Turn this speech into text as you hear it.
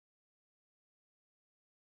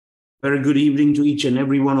Very good evening to each and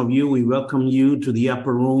every one of you. We welcome you to the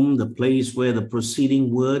upper room, the place where the proceeding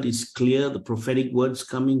word is clear, the prophetic words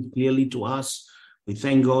coming clearly to us. We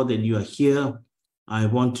thank God that you are here. I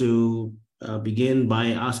want to begin by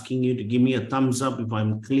asking you to give me a thumbs up if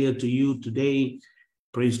I'm clear to you today.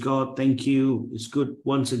 Praise God. Thank you. It's good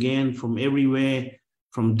once again from everywhere,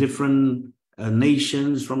 from different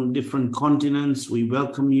nations, from different continents. We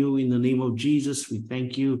welcome you in the name of Jesus. We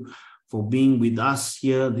thank you for being with us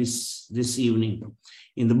here this evening.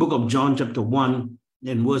 In the book of John chapter 1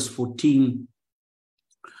 and verse 14,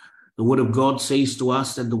 the word of God says to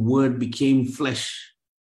us that the word became flesh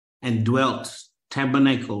and dwelt,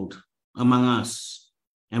 tabernacled among us.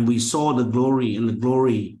 And we saw the glory, and the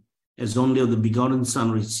glory as only of the begotten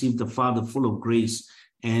Son received the Father, full of grace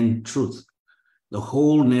and truth. The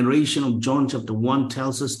whole narration of John chapter 1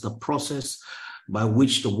 tells us the process by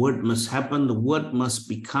which the word must happen. The word must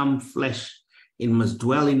become flesh. It must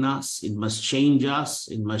dwell in us. It must change us.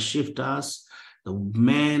 It must shift us. The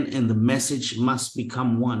man and the message must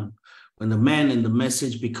become one. When the man and the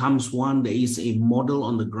message becomes one, there is a model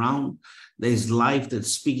on the ground. There is life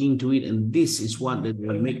that's speaking to it. And this is what that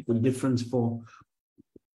will make the difference for.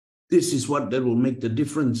 This is what that will make the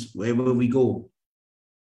difference wherever we go.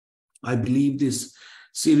 I believe this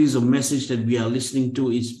series of message that we are listening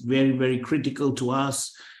to is very, very critical to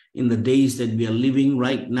us in the days that we are living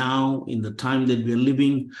right now, in the time that we are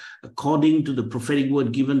living, according to the prophetic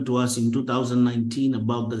word given to us in 2019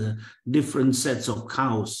 about the different sets of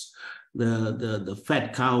cows, the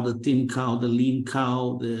fat cow, the thin cow, the lean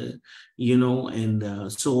cow,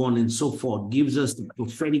 and so on and so forth, gives us the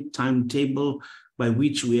prophetic timetable by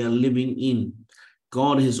which we are living in.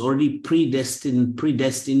 God has already predestined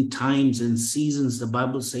times and seasons, the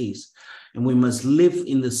Bible says, and we must live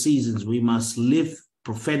in the seasons. We must live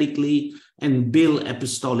prophetically and build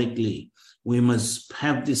apostolically. We must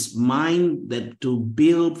have this mind that to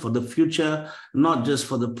build for the future, not just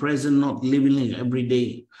for the present, not living every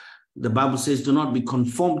day. The Bible says, do not be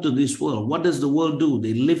conformed to this world. What does the world do?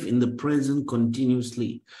 They live in the present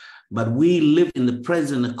continuously. But we live in the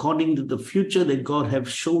present according to the future that God has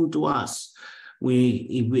shown to us.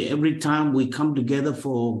 Every time we come together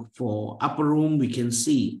for upper room, we can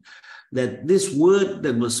see that this word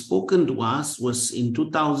that was spoken to us was in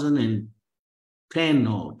 2010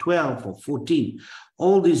 or 12 or 14.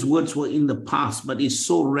 All these words were in the past, but it's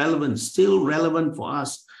so relevant, still relevant for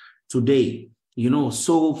us today,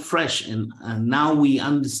 so fresh. And now we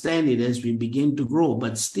understand it as we begin to grow,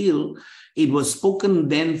 but still it was spoken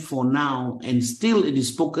then for now, and still it is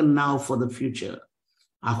spoken now for the future.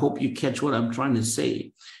 I hope you catch what I'm trying to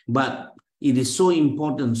say. But it is so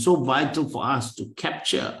important, so vital for us to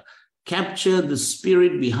capture the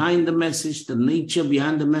spirit behind the message, the nature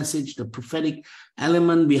behind the message, the prophetic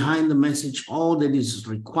element behind the message. All that is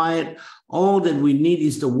required, all that we need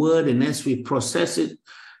is the word. And as we process it,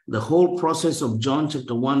 the whole process of John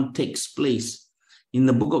chapter 1 takes place. In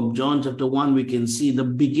the book of John chapter 1, we can see the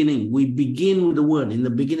beginning. We begin with the word. In the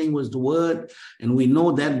beginning was the word, and we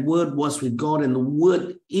know that word was with God, and the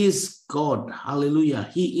word is God. Hallelujah.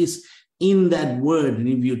 He is in that word. And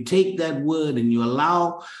if you take that word and you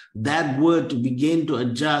allow that word to begin to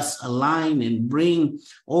adjust, align, and bring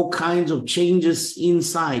all kinds of changes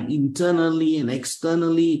inside, internally and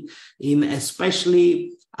externally, in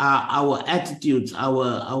especially our attitudes,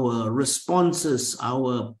 our responses,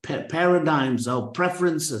 our paradigms, our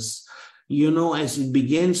preferences, as it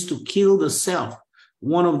begins to kill the self.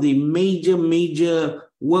 One of the major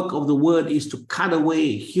work of the word is to cut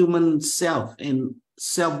away human self and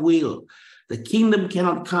self-will. The kingdom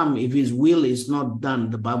cannot come if his will is not done.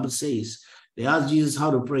 The Bible says, they asked Jesus how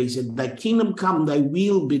to pray. He said, thy kingdom come, thy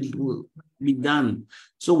will be done.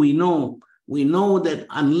 So we know that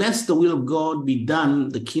unless the will of God be done,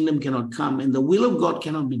 the kingdom cannot come. And the will of God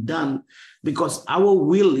cannot be done because our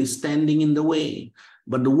will is standing in the way.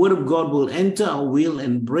 But the word of God will enter our will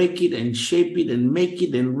and break it and shape it and make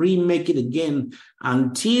it and remake it again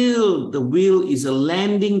until the will is a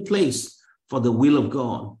landing place for the will of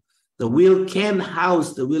God. The will can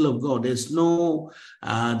house the will of God. There's no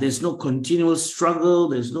continual struggle.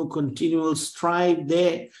 There's no continual strife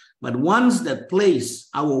there. But once that place,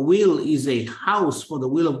 our will is a house for the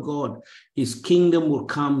will of God, his kingdom will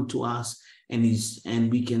come to us,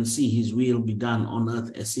 and we can see his will be done on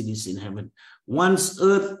earth as it is in heaven. Once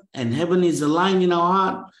earth and heaven is aligned in our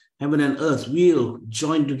heart, heaven and earth will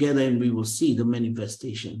join together and we will see the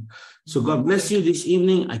manifestation. So God bless you this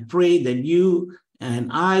evening. I pray that you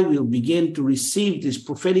and I will begin to receive this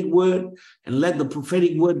prophetic word, and let the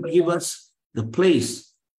prophetic word give us the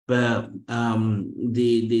place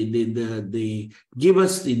give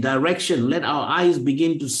us the direction. Let our eyes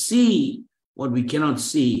begin to see what we cannot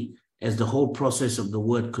see as the whole process of the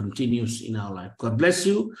word continues in our life. God bless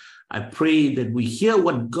you. I pray that we hear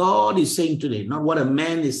what God is saying today, not what a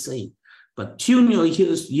man is saying, but tune your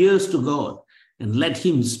ears to God and let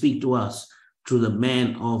him speak to us through the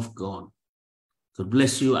man of God. God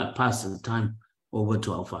bless you. I pass the time over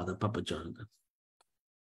to our Father, Papa Jonathan.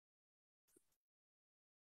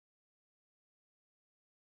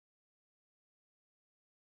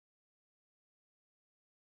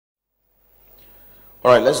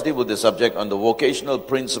 All right, let's deal with the subject on the operational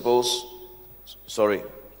principles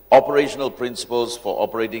for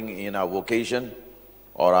operating in our vocation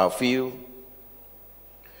or our field.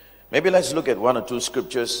 Maybe let's look at one or two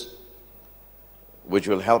scriptures which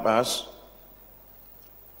will help us.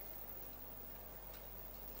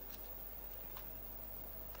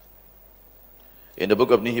 In the book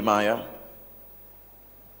of Nehemiah,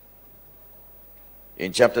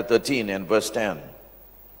 in chapter 13 and verse 10.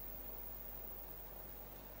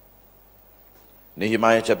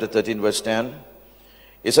 Nehemiah chapter 13 verse 10.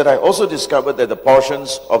 It said, I also discovered that the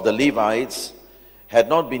portions of the Levites had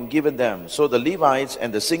not been given them. So the Levites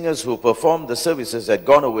and the singers who performed the services had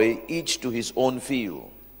gone away, each to his own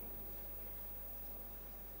field.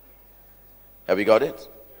 Have we got it?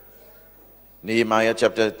 Nehemiah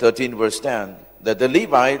chapter 13 verse 10. That the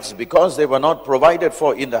Levites, because they were not provided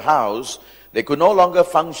for in the house, they could no longer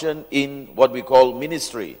function in what we call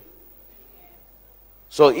ministry.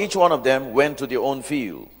 So each one of them went to their own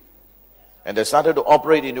field. And they started to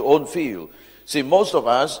operate in their own field. See, most of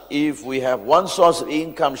us, if we have one source of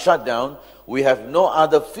income shut down, we have no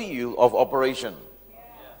other field of operation.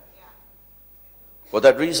 For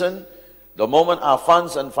that reason, the moment our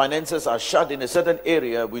funds and finances are shut in a certain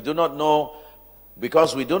area, we do not know,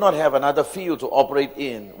 because we do not have another field to operate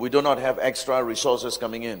in, we do not have extra resources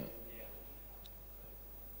coming in.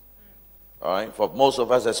 All right, for most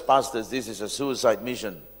of us as pastors, this is a suicide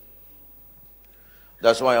mission.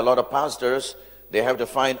 That's why a lot of pastors, they have to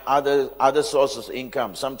find other sources of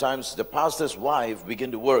income. Sometimes the pastor's wife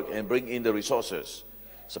begins to work and bring in the resources.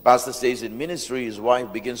 So pastor stays in ministry, his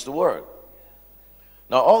wife begins to work.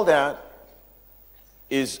 Now all that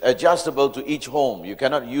is adjustable to each home. You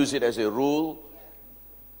cannot use it as a rule,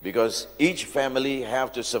 because each family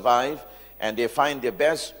have to survive and they find their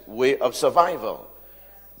best way of survival.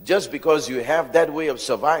 Just because you have that way of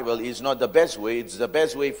survival is not the best way. It's the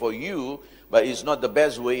best way for you, but it's not the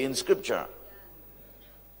best way in Scripture.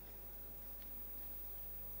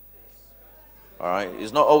 All right?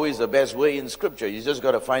 It's not always the best way in Scripture. You just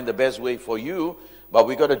got to find the best way for you. But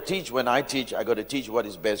we got to teach. When I teach, I got to teach what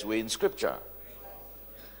is best way in Scripture.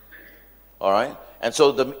 All right? And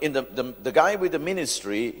so the guy with the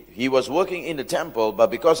ministry, he was working in the temple, but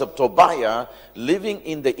because of Tobiah living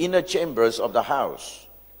in the inner chambers of the house,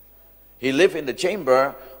 he lived in the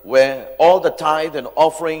chamber where all the tithe and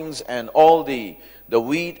offerings and all the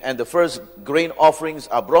wheat and the first grain offerings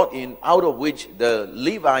are brought in, out of which the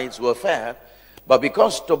Levites were fed. But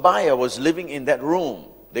because Tobiah was living in that room,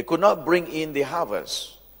 they could not bring in the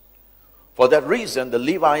harvest. For that reason, the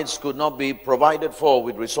Levites could not be provided for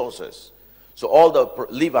with resources. So all the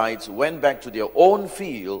Levites went back to their own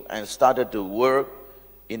field and started to work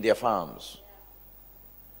in their farms.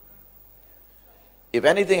 If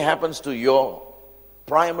anything happens to your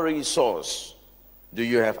primary source, do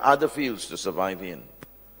you have other fields to survive in?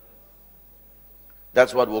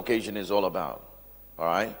 That's what vocation is all about. All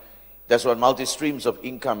right? That's what multi-streams of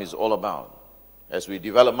income is all about. As we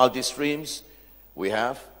develop multi-streams,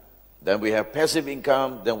 then we have passive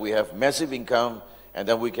income, then we have massive income, and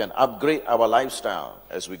then we can upgrade our lifestyle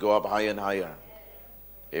as we go up higher and higher.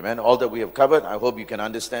 Amen. All that we have covered, I hope you can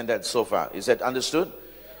understand that so far. Is that understood?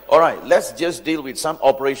 All right, let's just deal with some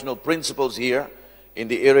operational principles here in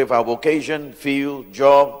the area of our vocation, field,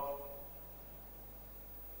 job.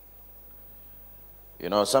 You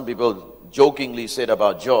know, some people jokingly said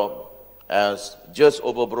about job as just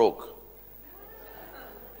over broke.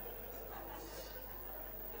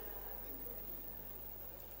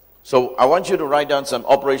 So I want you to write down some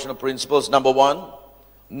operational principles. Number one,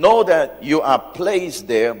 know that you are placed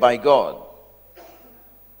there by God.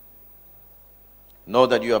 Know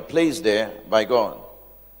that you are placed there by God.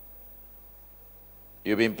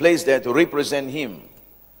 You've been placed there to represent Him.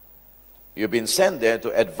 You've been sent there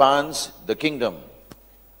to advance the kingdom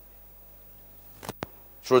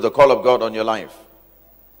through the call of God on your life.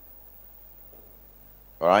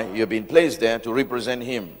 All right? You've been placed there to represent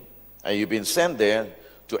Him. And you've been sent there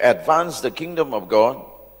to advance the kingdom of God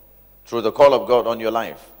through the call of God on your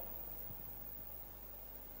life.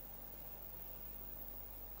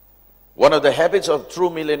 One of the habits of true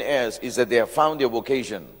millionaires is that they have found their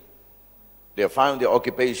vocation. They have found their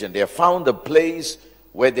occupation. They have found the place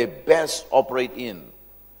where they best operate in.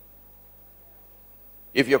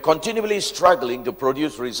 If you're continually struggling to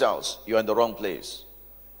produce results, you're in the wrong place.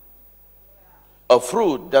 A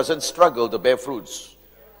fruit doesn't struggle to bear fruits.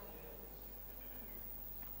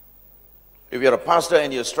 If you're a pastor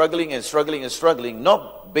and you're struggling and struggling and struggling,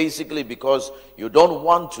 not basically because you don't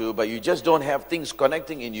want to, but you just don't have things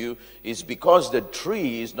connecting in you, it's because the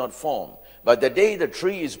tree is not formed. But the day the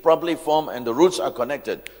tree is properly formed and the roots are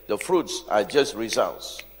connected, the fruits are just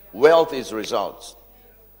results. Wealth is results.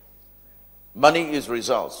 Money is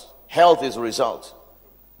results. Health is results.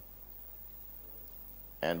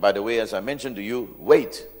 And by the way, as I mentioned to you,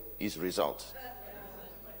 weight is results.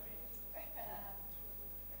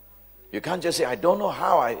 You can't just say, I don't know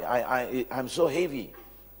how I'm so heavy.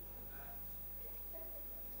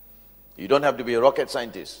 You don't have to be a rocket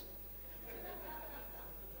scientist.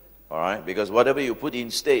 All right? Because whatever you put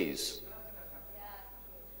in stays.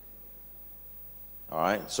 All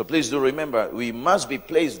right? So please do remember, we must be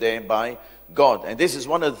placed there by God. And this is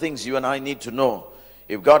one of the things you and I need to know.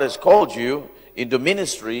 If God has called you into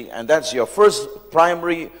ministry, and that's your first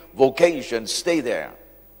primary vocation, stay there.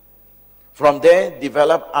 From there,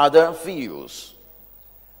 develop other fields.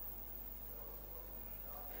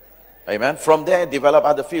 Amen. From there, develop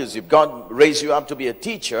other fields. If God raised you up to be a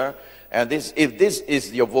teacher, and if this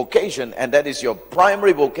is your vocation, and that is your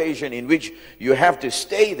primary vocation in which you have to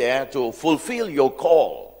stay there to fulfill your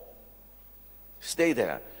call, stay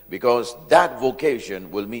there, because that vocation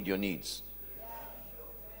will meet your needs.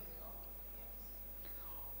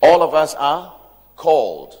 All of us are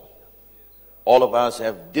called. All of us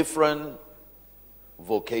have different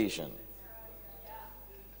vocation.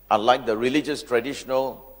 Unlike the religious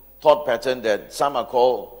traditional thought pattern that some are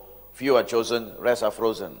called, few are chosen, rest are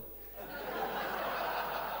frozen.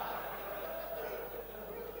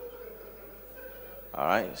 All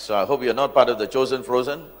right, so I hope you're not part of the chosen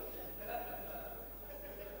frozen.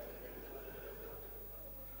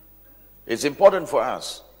 It's important for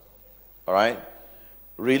us, all right?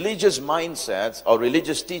 Religious mindsets or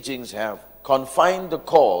religious teachings have confined the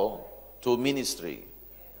call to ministry.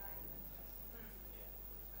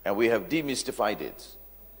 And we have demystified it.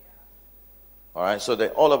 All right, so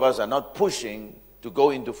that all of us are not pushing to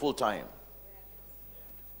go into full time.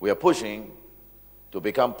 We are pushing to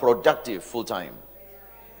become productive full time.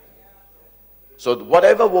 So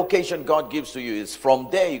whatever vocation God gives to you, is from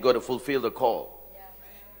there you got to fulfill the call.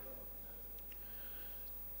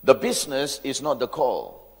 The business is not the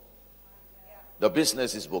call. The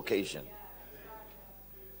business is vocation.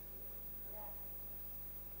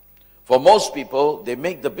 For most people, they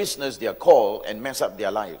make the business their call and mess up their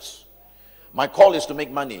lives. My call is to make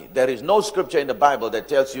money. There is no scripture in the Bible that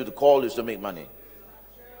tells you the call is to make money.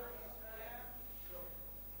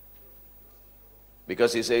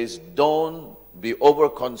 Because he says, don't be over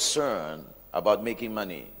concerned about making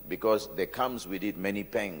money, because there comes with it many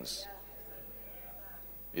pangs.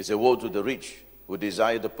 He said, woe to the rich who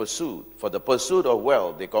desire the pursuit. For the pursuit of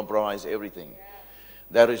wealth, they compromise everything.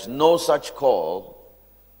 There is no such call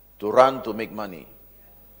to run to make money.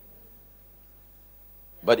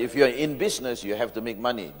 But if you're in business, you have to make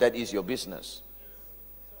money. That is your business.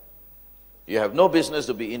 You have no business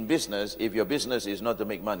to be in business if your business is not to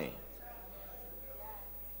make money.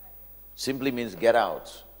 Simply means get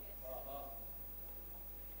out.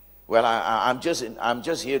 Well, I'm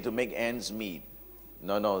just here to make ends meet.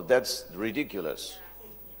 No, that's ridiculous.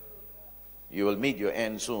 You will meet your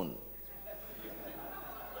end soon.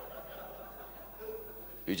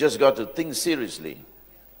 You just got to think seriously.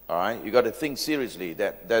 All right? You got to think seriously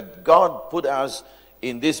that God put us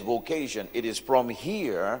in this vocation. It is from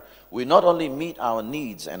here we not only meet our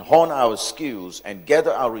needs and hone our skills and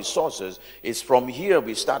gather our resources. It's from here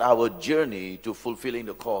we start our journey to fulfilling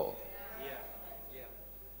the call.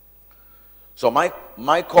 So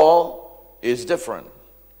my call is different.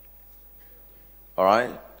 All right?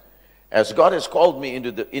 As God has called me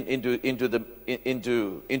into the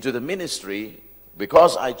ministry,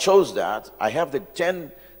 because I chose that, I have the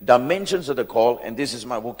 10 dimensions of the call, and this is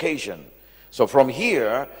my vocation. So from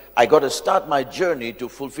here, I got to start my journey to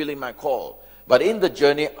fulfilling my call. But in the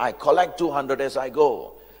journey, I collect 200 as I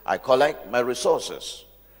go. I collect my resources.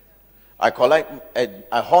 I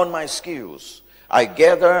hone my skills. I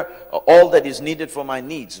gather all that is needed for my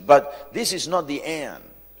needs. But this is not the end.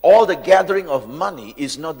 All the gathering of money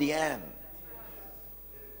is not the end.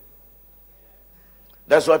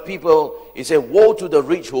 That's why people, he said, woe to the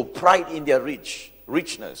rich who pride in their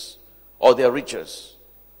richness or their riches.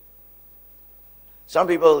 Some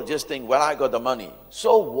people just think, well, I got the money.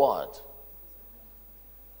 So what?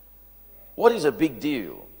 What is a big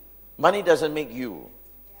deal? Money doesn't make you.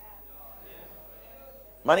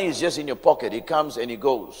 Money is just in your pocket. It comes and it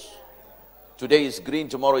goes. Today is green,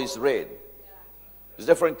 tomorrow is red. It's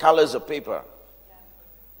different colors of paper.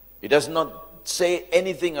 It does not say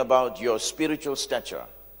anything about your spiritual stature.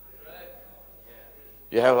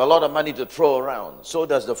 You have a lot of money to throw around. So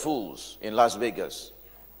does the fools in Las Vegas.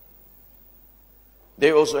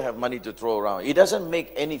 They also have money to throw around. It doesn't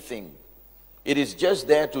make anything. It is just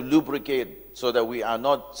there to lubricate so that we are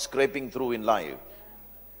not scraping through in life.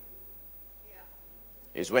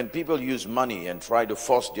 It's when people use money and try to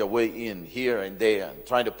force their way in here and there and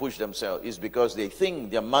try to push themselves, it's because they think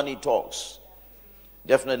their money talks.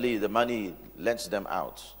 Definitely the money lets them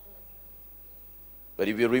out. But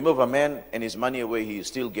if you remove a man and his money away, he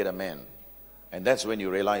still get a man. And that's when you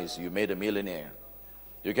realize you made a millionaire.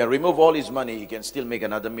 You can remove all his money, he can still make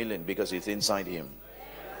another million because it's inside him.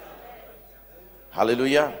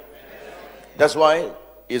 Hallelujah. That's why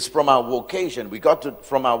it's from our vocation.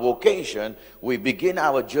 From our vocation, we begin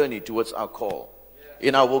our journey towards our call.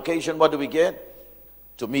 In our vocation, what do we get?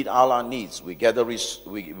 To meet all our needs.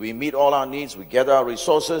 We meet all our needs, we gather our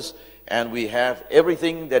resources, and we have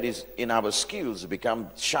everything that is in our skills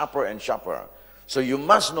become sharper and sharper. So you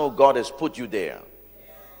must know God has put you there.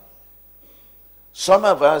 Some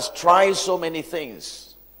of us try so many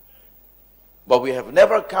things, but we have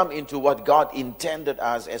never come into what God intended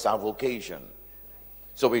us as our vocation.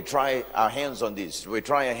 So we try our hands on this, we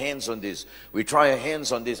try our hands on this, we try our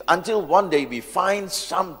hands on this, until one day we find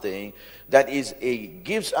something that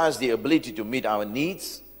gives us the ability to meet our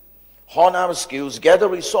needs, hone our skills, gather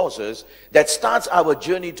resources, that starts our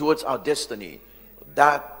journey towards our destiny.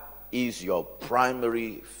 That is your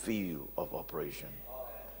primary field of operation.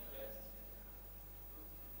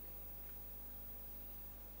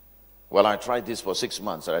 Well, I tried this for 6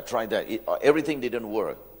 months, and I tried that. Everything didn't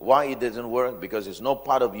work. Why it didn't work? Because it's not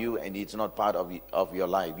part of you, and it's not part of your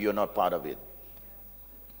life. You're not part of it.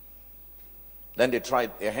 Then they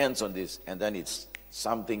tried their hands on this, and then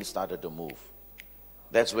something started to move.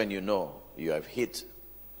 That's when you know you have hit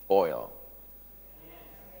oil.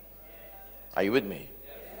 Are you with me?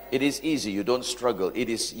 It is easy. You don't struggle. It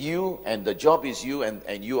is you, and the job is you,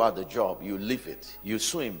 and you are the job. You live it. You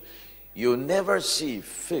swim. You never see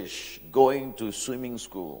fish going to swimming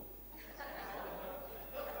school.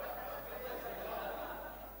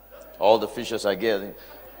 All the fishes are getting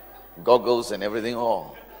goggles and everything.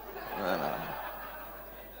 No.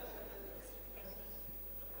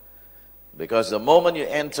 Because the moment you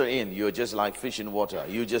enter in, you're just like fish in water.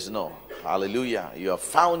 You just know. Hallelujah. You have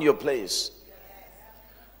found your place.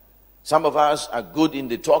 Some of us are good in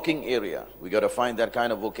the talking area. We got to find that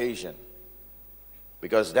kind of vocation.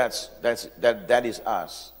 Because that is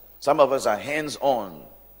us. Some of us are hands-on.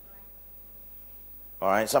 All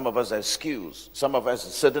right. Some of us have skills. Some of us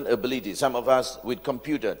have certain abilities. Some of us with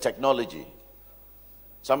computer technology.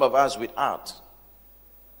 Some of us with art.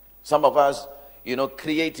 Some of us,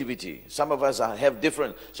 creativity. Some of us have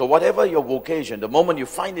different. So whatever your vocation, the moment you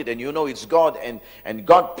find it and you know it's God and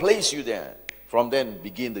God placed you there, from then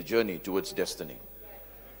begin the journey towards destiny.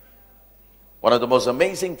 One of the most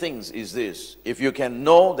amazing things is this. If you can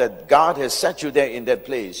know that God has set you there in that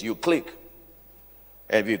place, you click.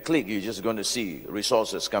 And if you click, you're just going to see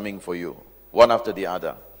resources coming for you, one after the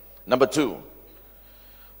other. Number 2,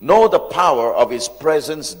 know the power of His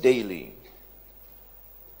presence daily.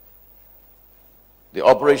 The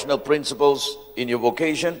operational principles in your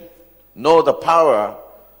vocation, know the power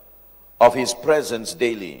of His presence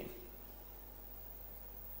daily.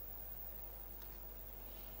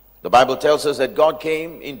 The Bible tells us that God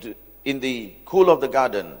came in the cool of the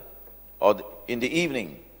garden, or in the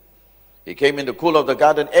evening. He came in the cool of the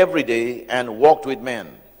garden every day and walked with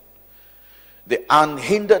men. The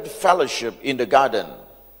unhindered fellowship in the garden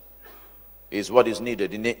is what is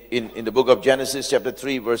needed. In the book of Genesis chapter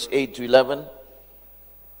 3 verse 8 to 11.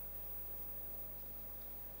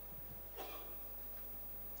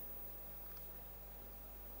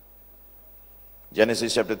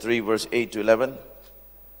 Genesis chapter 3 verse 8 to 11.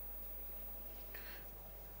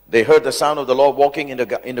 They heard the sound of the Lord walking in the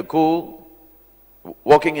garden in the cool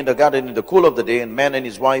of the day, and man and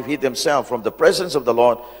his wife hid themselves from the presence of the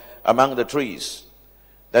Lord among the trees.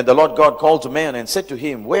 Then the Lord God called to man and said to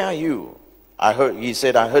him, "Where are you?" He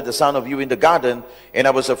said, "I heard the sound of you in the garden, and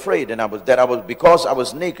I was afraid, because I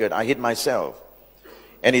was naked, I hid myself."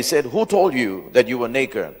 And he said, "Who told you that you were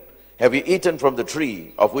naked? Have you eaten from the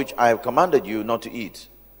tree of which I have commanded you not to eat?"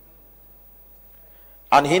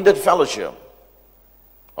 Unhindered fellowship.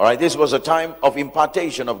 All right, this was a time of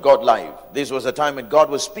impartation of God life. This was a time when God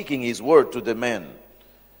was speaking His word to the man.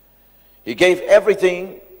 He gave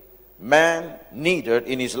everything man needed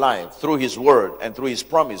in his life through His word and through His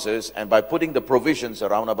promises, and by putting the provisions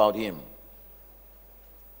around about him.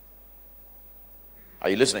 Are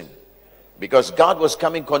you listening? Because God was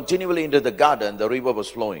coming continually into the garden, the river was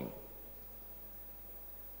flowing.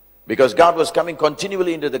 Because God was coming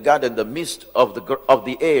continually into the garden, the mist of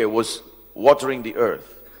the air was watering the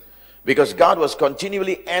earth. Because God was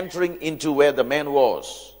continually entering into where the man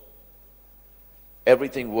was.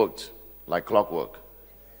 Everything worked like clockwork.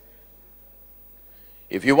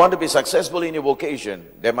 If you want to be successful in your vocation,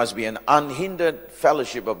 there must be an unhindered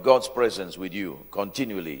fellowship of God's presence with you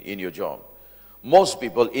continually in your job. Most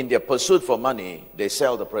people, in their pursuit for money, they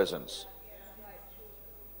sell the presence.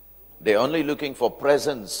 They're only looking for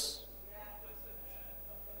presents.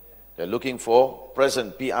 They're looking for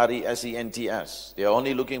present, P-R-E-S-E-N-T-S. They're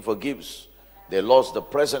only looking for gifts. They lost the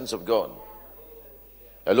presence of God.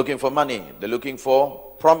 They're looking for money. They're looking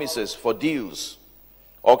for promises, for deals.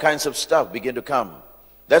 All kinds of stuff begin to come.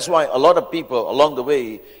 That's why a lot of people along the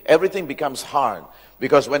way, everything becomes hard.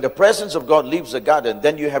 Because when the presence of God leaves the garden,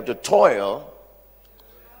 then you have to toil.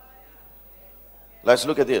 Let's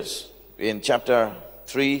look at this in chapter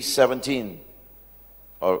 3:17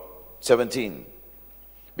 or 17.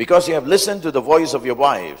 Because you have listened to the voice of your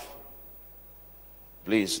wife.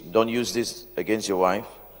 Please don't use this against your wife.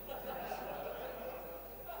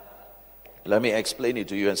 Let me explain it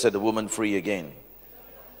to you and set the woman free again.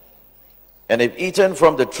 And have eaten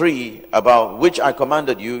from the tree about which I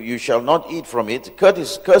commanded you, you shall not eat from it.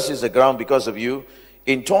 Cursed is the ground because of you.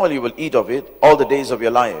 In toil you will eat of it all the days of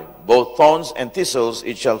your life. Both thorns and thistles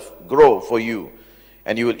it shall grow for you.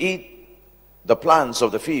 And you will eat the plants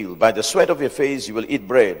of the field. By the sweat of your face you will eat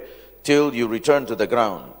bread till you return to the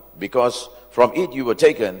ground. Because from it you were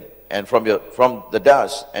taken, and from the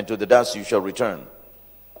dust, and to the dust you shall return.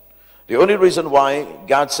 The only reason why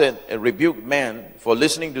God said and rebuked man for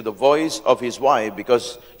listening to the voice of his wife,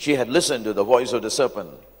 because she had listened to the voice of the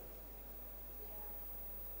serpent.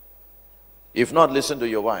 If not, listen to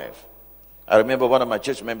your wife. I remember one of my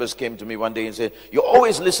church members came to me one day and said, "You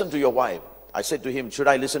always listen to your wife." I said to him, "Should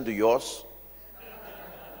I listen to yours?"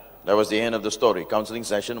 That was the end of the story. Counseling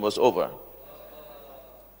session was over.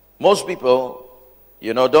 Most people,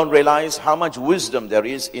 don't realize how much wisdom there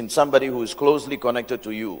is in somebody who is closely connected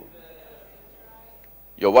to you.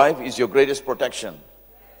 Your wife is your greatest protection.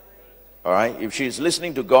 All right? If she is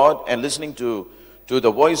listening to God and listening to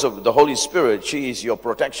the voice of the Holy Spirit, she is your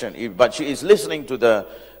protection. But she is listening to the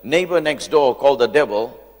neighbor next door called the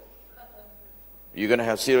devil, you're going to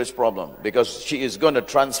have serious problem, because she is going to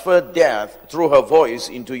transfer death through her voice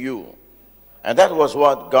into you. And that was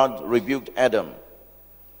what God rebuked Adam.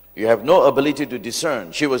 You have no ability to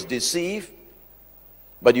discern. She was deceived,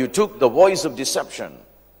 but you took the voice of deception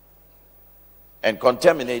and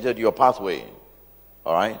contaminated your pathway.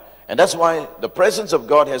 All right? And that's why the presence of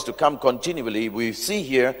God has to come continually. We see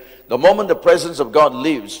here, the moment the presence of God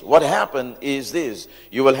leaves, what happened is this: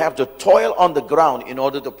 you will have to toil on the ground in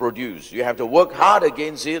order to produce. You have to work hard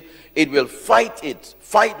against it. It will fight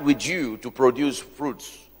with you to produce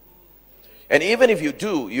fruits. And even if you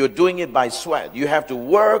do, you're doing it by sweat. You have to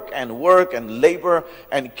work and labor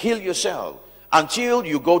and kill yourself until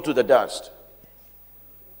you go to the dust.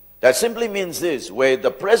 That simply means this: where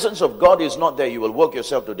the presence of God is not there, you will work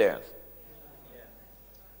yourself to death.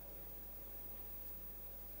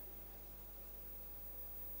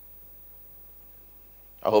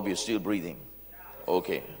 I hope you're still breathing.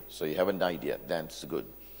 Okay, so you haven't died yet. That's good.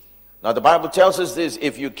 Now the Bible tells us this: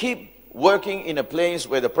 if you keep working in a place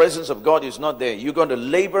where the presence of God is not there, you're going to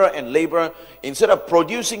labor and labor. Instead of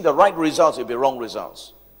producing the right results, it'll be wrong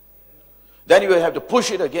results. Then you will have to push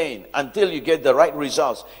it again until you get the right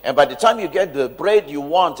results. And by the time you get the bread you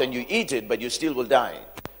want and you eat it, but you still will die.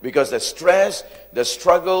 Because the stress, the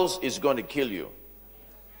struggles is going to kill you.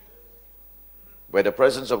 Where the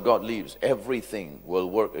presence of God leaves, everything will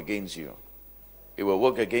work against you. It will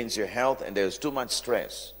work against your health, and there's too much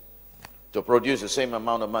stress to produce the same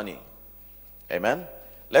amount of money. Amen?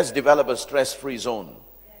 Let's develop a stress-free zone.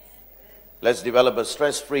 Let's develop a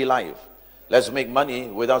stress-free life. Let's make money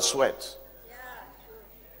without sweat.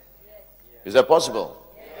 Is that possible?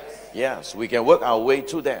 Yes, we can work our way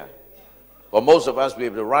to there. For most of us, we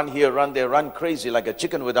have to run here, run there, run crazy like a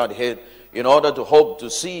chicken without head in order to hope to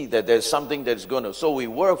see that there's something that's going to. So we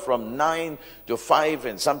work from 9 to 5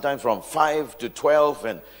 and sometimes from 5 to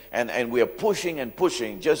 12 and we are pushing and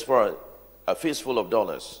pushing just for a fistful of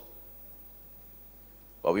dollars.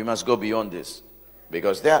 But we must go beyond this,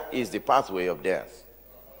 because that is the pathway of death.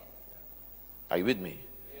 Are you with me?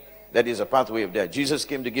 That is a pathway of death. Jesus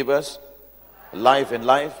came to give us life and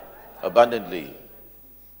life abundantly.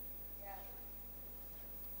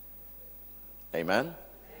 Amen?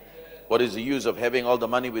 What is the use of having all the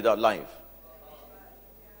money without life?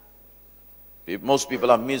 Most people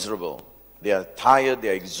are miserable. They are tired, they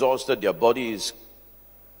are exhausted, their body is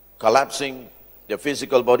collapsing, their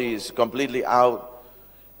physical body is completely out,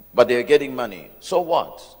 but they are getting money. So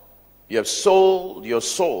what? You have sold your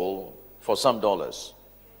soul for some dollars.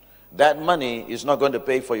 That money is not going to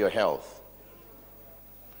pay for your health.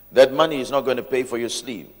 That money is not going to pay for your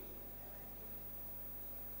sleep.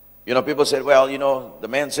 You know, people said, well, you know, the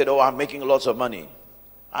man said, oh, I'm making lots of money.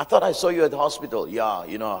 I thought I saw you at the hospital. Yeah,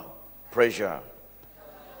 you know, pressure.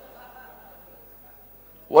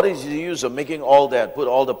 What is the use of making all that, put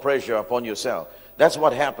all the pressure upon yourself? That's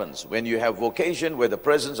what happens when you have vocation where the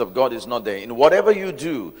presence of God is not there. In whatever you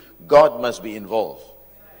do, God must be involved.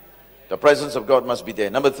 The presence of God must be there.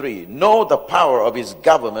 Number 3, know the power of His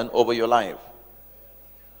government over your life.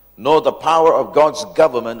 Know the power of God's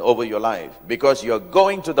government over your life, because you're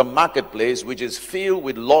going to the marketplace which is filled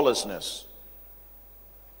with lawlessness.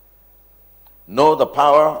 Know the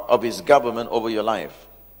power of His government over your life,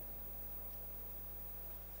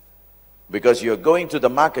 because you're going to the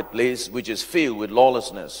marketplace which is filled with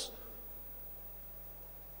lawlessness.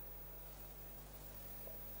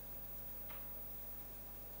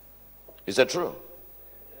 Is that true?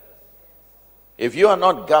 If you are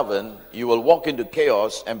not governed, you will walk into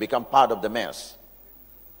chaos and become part of the mess.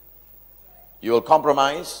 You will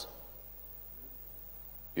compromise.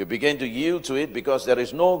 You begin to yield to it because there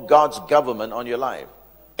is no God's government on your life.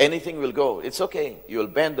 Anything will go. It's okay. You will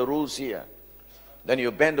bend the rules here. Then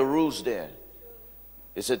you bend the rules there.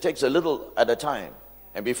 It takes a little at a time.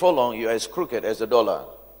 And before long, you're as crooked as the dollar.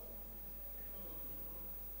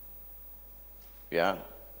 Yeah.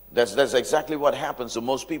 That's exactly what happens to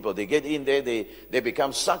most people. They get in there, they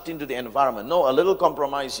become sucked into the environment. No, a little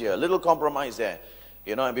compromise here, a little compromise there.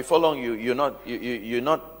 You know, and before long, you're not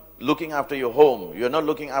looking after your home. You're not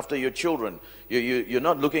looking after your children. You're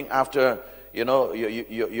not looking after, you know,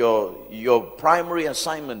 your primary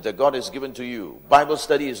assignment that God has given to you. Bible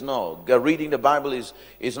study is no. Reading the Bible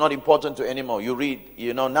is not important to anymore. You read,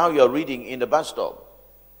 you know, now you're reading in the bus stop.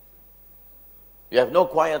 You have no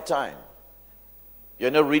quiet time. You're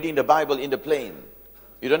not reading the Bible in the plane.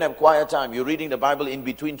 You don't have quiet time. You're reading the Bible in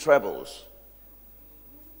between travels.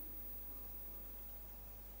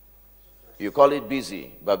 You call it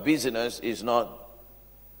busy, but busyness is not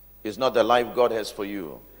the life God has for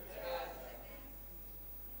you.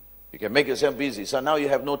 You can make yourself busy. So now you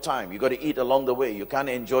have no time. You got to eat along the way. You can't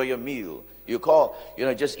enjoy your meal. You call, you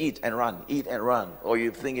know, just eat and run, eat and run. Or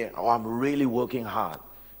you're thinking, oh, I'm really working hard.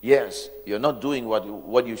 Yes, you're not doing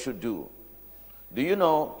what you should do. Do you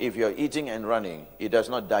know if you're eating and running, it does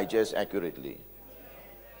not digest accurately?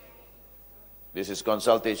 This is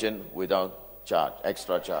consultation without charge,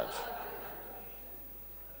 extra charge.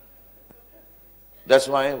 That's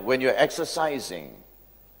why when you're exercising,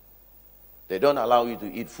 they don't allow you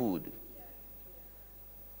to eat food.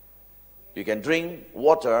 You can drink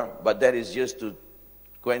water, but that is just to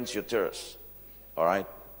quench your thirst. All right?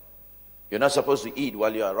 You're not supposed to eat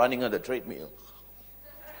while you are running on the treadmill.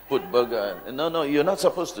 Put burger. No, you're not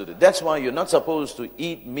supposed to do. That's why you're not supposed to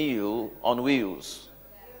eat meal on wheels.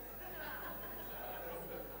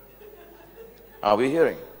 Are we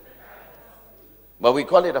hearing? But we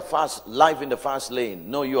call it a fast life in the fast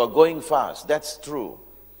lane. No, you are going fast. That's true.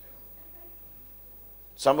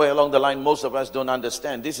 Somewhere along the line, most of us don't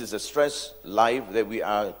understand. This is a stress life that we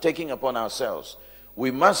are taking upon ourselves.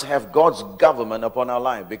 We must have God's government upon our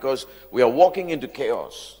life because we are walking into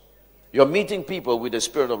chaos. You're meeting people with the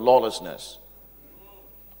spirit of lawlessness.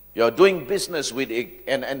 You're doing business with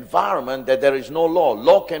an environment that there is no law.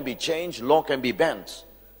 Law can be changed, law can be bent.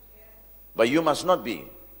 But you must not be.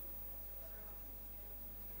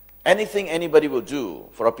 Anything anybody will do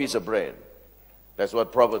for a piece of bread. That's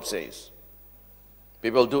what Proverbs says.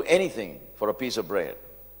 People do anything for a piece of bread.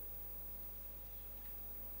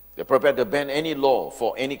 They're prepared to bend any law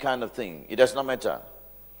for any kind of thing. It does not matter.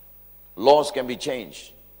 Laws can be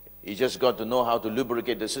changed. You just got to know how to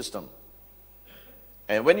lubricate the system.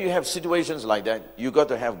 And when you have situations like that, you got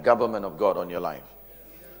to have government of God on your life.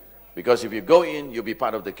 Because if you go in, you'll be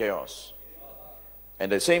part of the chaos.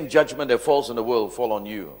 And the same judgment that falls on the world fall on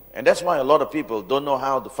you. And that's why a lot of people don't know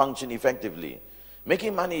how to function effectively.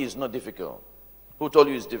 Making money is not difficult. Who told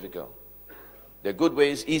you it's difficult? There are good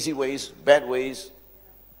ways, easy ways, bad ways,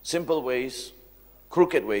 simple ways,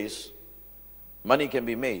 crooked ways. Money can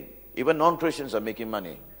be made. Even non-Christians are making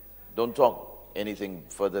money. Don't talk anything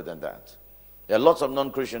further than that. There are lots of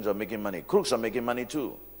non-Christians who are making money. Crooks are making money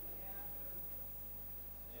too.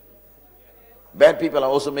 Bad people are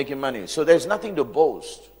also making money. So there's nothing to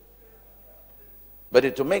boast.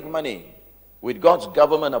 But to make money with God's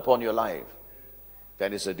government upon your life,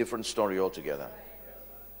 that is a different story altogether.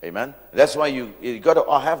 Amen. That's why you got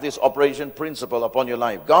to have this operation principle upon your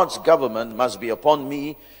life. God's government must be upon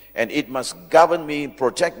me, and it must govern me,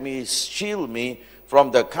 protect me, shield me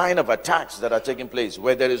from the kind of attacks that are taking place.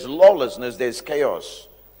 Where there is lawlessness, there's chaos.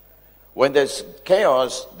 When there's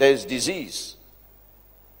chaos, there's disease.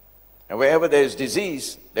 And wherever there's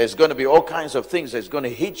disease, there's going to be all kinds of things that's going to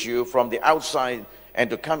hit you from the outside and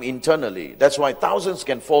to come internally. That's why thousands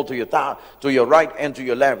can fall to your right and to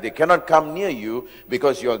your left. They cannot come near you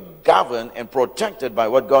because you're governed and protected by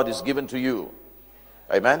what God has given to you.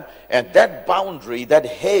 Amen. And that boundary, that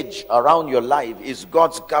hedge around your life is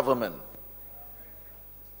God's government.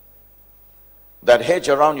 That hedge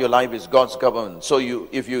around your life is God's government. So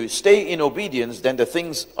if you stay in obedience, then the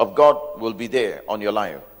things of God will be there on your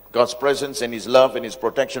life. God's presence and His love and His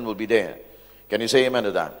protection will be there. Can you say amen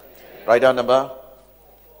to that? Amen. Write down number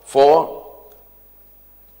 4.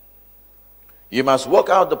 You must work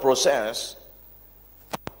out the process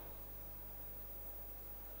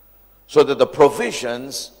so that the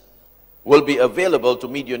provisions will be available to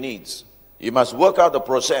meet your needs. You must work out the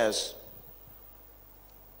process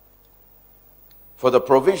for the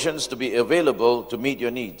provisions to be available to meet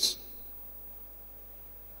your needs.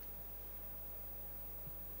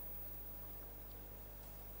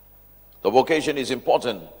 The vocation is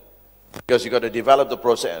important because you got to develop the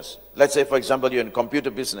process. Let's say, for example, you're in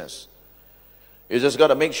computer business. You just got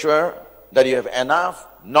to make sure that you have enough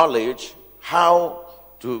knowledge how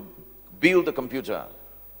to build the computer.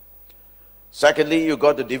 Secondly, you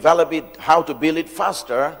got to develop it, how to build it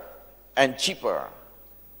faster and cheaper.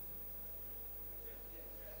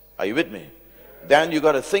 Are you with me? Then you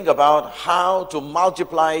got to think about how to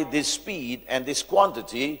multiply this speed and this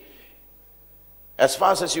quantity as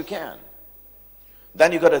fast as you can.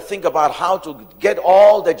 Then you got to think about how to get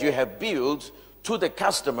all that you have built to the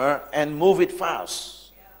customer and move it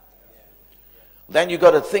fast. Then you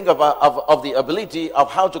got to think about of the ability of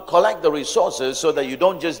how to collect the resources so that you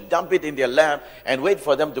don't just dump it in their lap and wait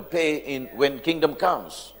for them to pay when kingdom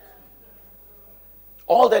comes.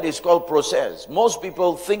 All that is called process. Most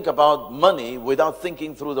people think about money without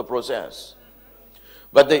thinking through the process.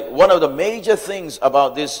 But one of the major things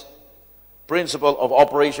about this principle of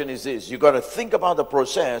operation is this: you got to think about the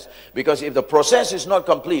process, because if the process is not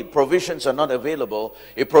complete, provisions are not available.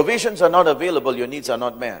 If provisions are not available, your needs are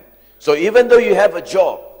not met. So even though you have a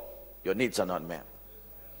job, your needs are not met.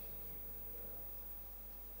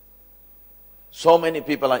 So many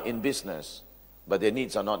people are in business, but their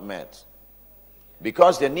needs are not met.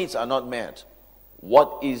 Because their needs are not met,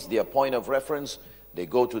 what is their point of reference? They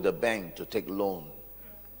go to the bank to take loan.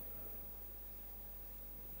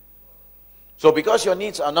 So because your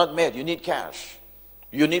needs are not met, you need cash.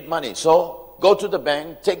 You need money. So go to the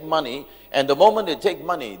bank, take money, and the moment they take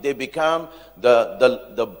money, they become,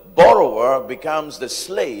 the borrower becomes the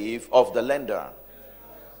slave of the lender.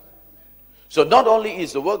 So not only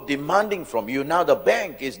is the work demanding from you, now the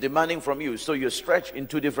bank is demanding from you. So you're stretched in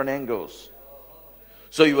two different angles.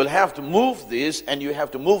 So you will have to move this, and you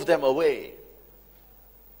have to move them away.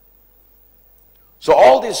 So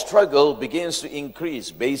all this struggle begins to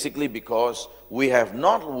increase, basically because we have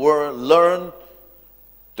not learned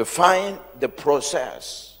to find the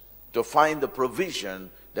process, to find the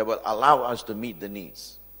provision that will allow us to meet the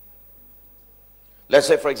needs. Let's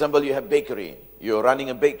say, for example, you have bakery. You're running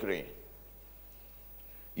a bakery.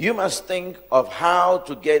 You must think of how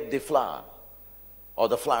to get the flour, or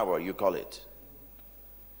the flour, you call it.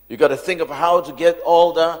 You got to think of how to get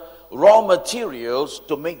all the raw materials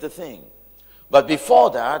to make the thing. But before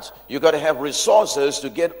that, you got to have resources to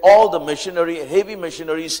get all the machinery, heavy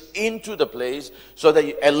machineries into the place, so that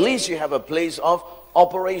at least you have a place of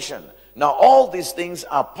operation. Now, all these things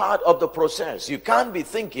are part of the process. You can't be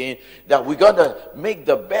thinking that we got to make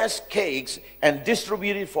the best cakes and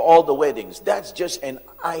distribute it for all the weddings. That's just an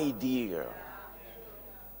idea.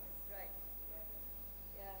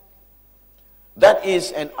 That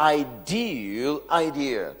is an ideal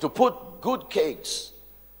idea, to put good cakes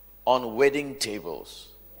on wedding tables.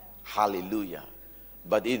 Hallelujah.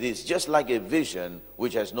 But it is just like a vision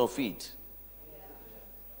which has no feet.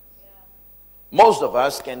 Most of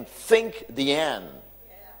us can think the end.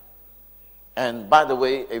 And by the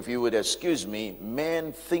way, if you would excuse me,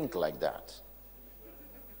 men think like that.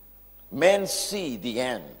 Men see the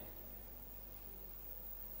end.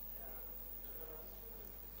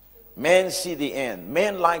 Men see the end.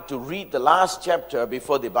 Men like to read the last chapter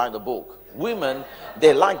before they buy the book. Women,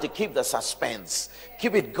 they like to keep the suspense,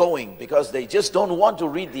 keep it going, because they just don't want to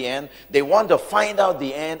read the end. They want to find out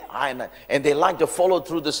the end, and they like to follow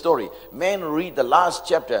through the story. Men read the last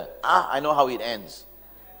chapter. I know how it ends.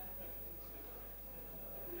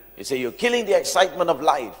 You say, you're killing the excitement of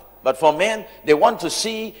life. But for men, they want to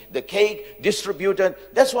see the cake distributed.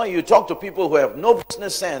 That's why you talk to people who have no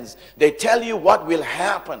business sense. They tell you what will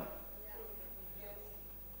happen.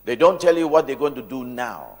 They don't tell you what they're going to do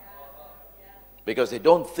now, because they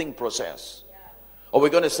don't think process. Or we're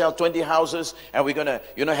going to sell 20 houses, and we're going to,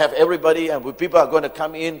 have everybody, and people are going to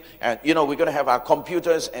come in, and, we're going to have our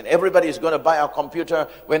computers, and everybody is going to buy our computer.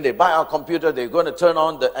 When they buy our computer, they're going to turn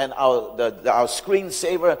on our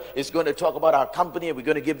screensaver is going to talk about our company, and we're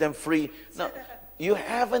going to give them free. No, you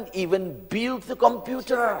haven't even built the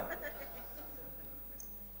computer.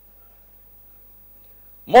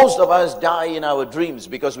 Most of us die in our dreams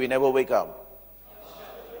because we never wake up.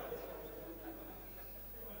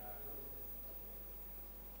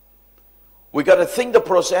 We got to think the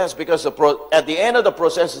process, because at the end of the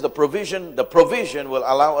process is the provision. The provision will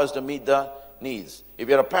allow us to meet the needs. If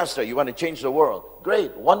you're a pastor, you want to change the world.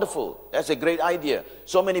 Great, wonderful. That's a great idea.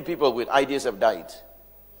 So many people with ideas have died.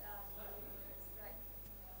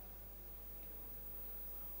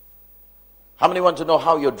 How many want to know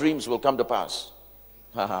how your dreams will come to pass?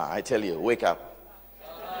 I tell you, wake up.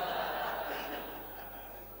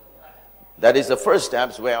 That is the first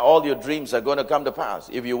steps where all your dreams are going to come to pass.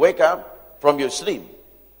 If you wake up from your sleep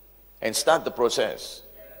and start the process.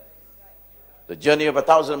 The journey of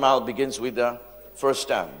 1,000 miles begins with the first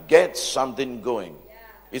step. Get something going.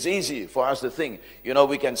 It's easy for us to think,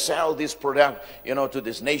 we can sell this product, to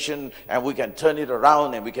this nation, and we can turn it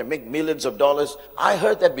around and we can make millions of dollars. I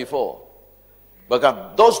heard that before.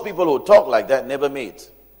 But those people who talk like that never made.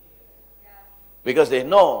 Because they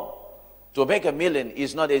know to make a million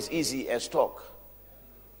is not as easy as talk.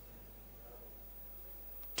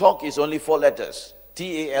 Talk is only 4 letters.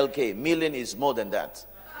 T-A-L-K. Million is more than that.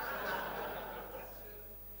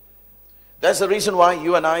 That's the reason why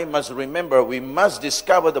you and I must remember, we must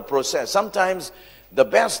discover the process. Sometimes the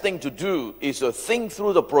best thing to do is to think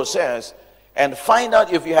through the process and find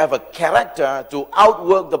out if you have a character to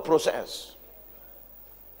outwork the process.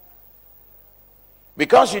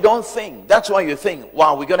 Because you don't think, that's why you think,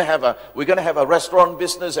 wow, we're going to have a restaurant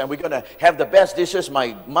business, and we're going to have the best dishes.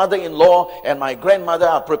 My mother-in-law and my grandmother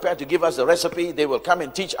are prepared to give us the recipe. They will come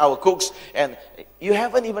and teach our cooks. And you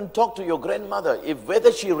haven't even talked to your grandmother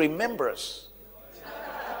whether she remembers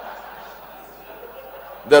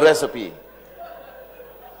the recipe.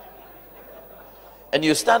 And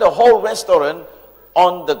you start a whole restaurant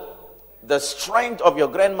on the strength of your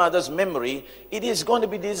grandmother's memory. It is going to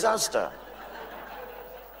be disaster.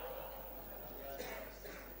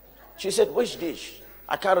 She said, which dish?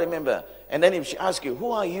 I can't remember. And then if she asks you, who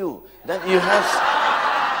are you? Then you have...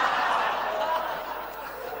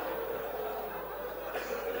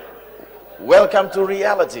 Welcome to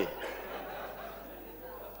reality.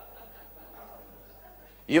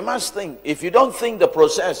 You must think. If you don't think the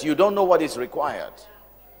process, you don't know what is required.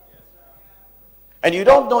 And you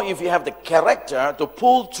don't know if you have the character to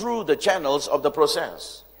pull through the channels of the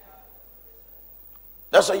process.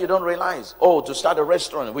 That's why you don't realize, to start a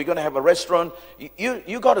restaurant, we're going to have a restaurant.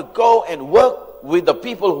 You got to go and work with the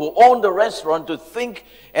people who own the restaurant to think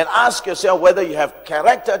and ask yourself whether you have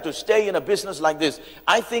character to stay in a business like this.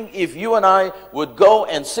 I think if you and I would go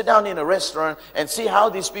and sit down in a restaurant and see how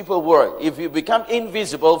these people work, if you become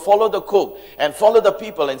invisible, follow the cook and follow the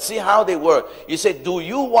people and see how they work. You say, do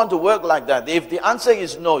you want to work like that? If the answer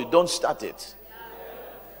is no, don't start it.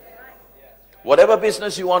 Whatever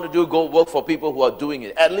business you want to do, go work for people who are doing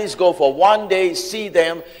it. At least go for one day, see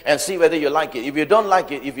them, and see whether you like it. If you don't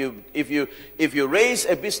like it, if you raise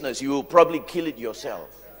a business, you will probably kill it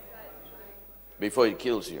yourself before it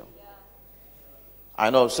kills you.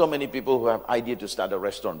 I know so many people who have idea to start a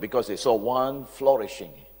restaurant because they saw one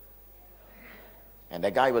flourishing. And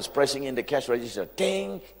the guy was pressing in the cash register,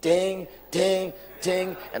 ting, ting, ting,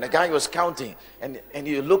 ting, and the guy was counting. And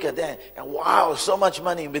you look at that, and wow, so much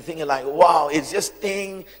money. You'll be thinking like, wow, it's just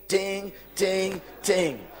ting, ting, ting,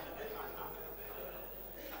 ting.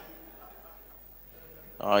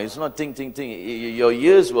 Oh, it's not ting, ting, ting. Your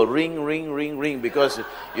ears will ring, ring, ring, ring because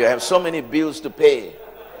you have so many bills to pay.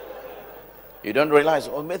 You don't realize,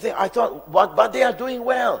 I thought, but they are doing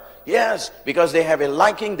well. Yes, because they have a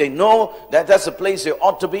liking. They know that that's the place they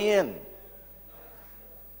ought to be in.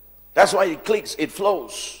 That's why it clicks, it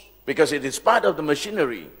flows. Because it is part of the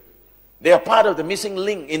machinery. They are part of the missing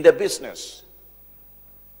link in their business.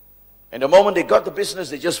 And the moment they got the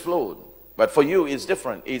business, they just flowed. But for you, it's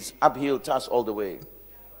different. It's uphill task all the way.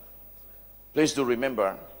 Please do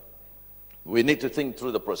remember, we need to think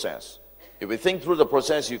through the process. If we think through the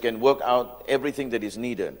process, you can work out everything that is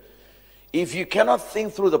needed. If you cannot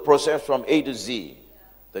think through the process from A to Z,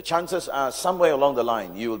 the chances are somewhere along the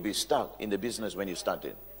line, you will be stuck in the business when you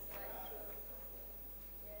started.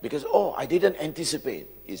 Because, I didn't anticipate.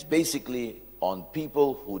 It's basically on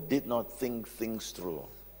people who did not think things through.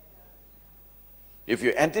 If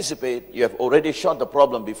you anticipate, you have already shot the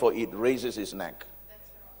problem before it raises its neck.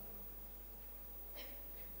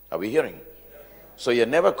 Are we hearing? So you're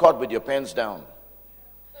never caught with your pants down.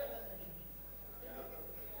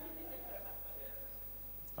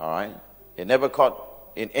 All right? You're never caught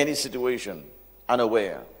in any situation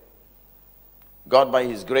unaware. God, by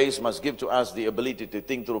His grace, must give to us the ability to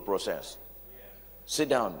think through process. Sit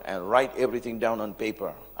down and write everything down on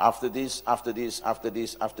paper. After this, after this, after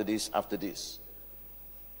this, after this, after this.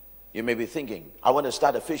 You may be thinking, I want to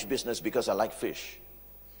start a fish business because I like fish.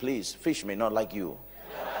 Please, fish may not like you.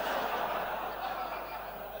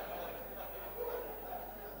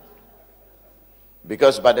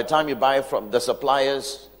 Because by the time you buy from the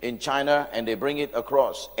suppliers in China and they bring it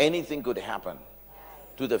across, anything could happen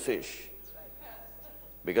to the fish.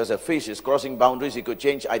 Because a fish is crossing boundaries, it could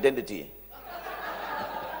change identity.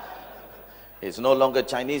 It's no longer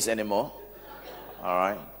Chinese anymore. All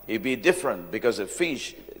right? It'd be different because a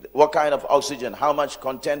fish, what kind of oxygen, how much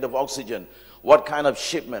content of oxygen, what kind of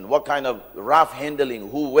shipment, what kind of rough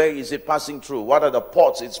handling, where is it passing through, what are the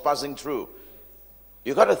ports it's passing through.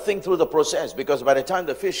 You got to think through the process, because by the time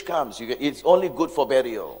the fish comes, it's only good for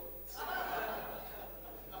burial.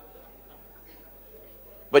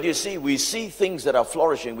 But you see, we see things that are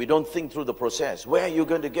flourishing. We don't think through the process. Where are you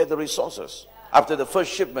going to get the resources? After the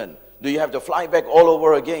first shipment, do you have to fly back all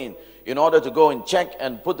over again in order to go and check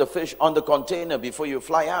and put the fish on the container before you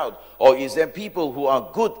fly out? Or is there people who are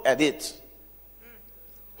good at it,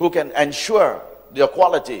 who can ensure the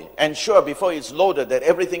quality, ensure before it's loaded that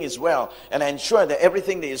everything is well, and ensure that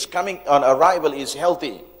everything that is coming on arrival is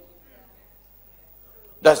healthy?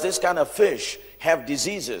 Does this kind of fish have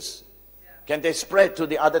diseases? Can they spread to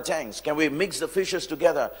the other tanks? Can we mix the fishes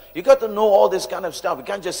together? You got to know all this kind of stuff. You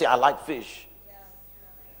can't just say, I like fish.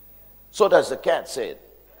 So does the cat say it.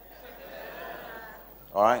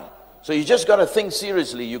 All right? So you just got to think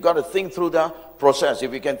seriously. You got to think through the process.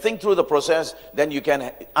 If you can think through the process, then you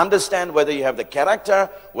can understand whether you have the character,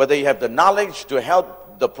 whether you have the knowledge to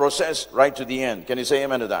help the process right to the end. Can you say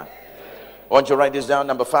amen to that? I want you to write this down.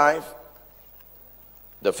 Number 5.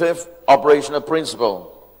 The 5th operational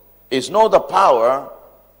principle is know the power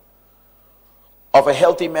of a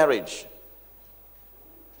healthy marriage.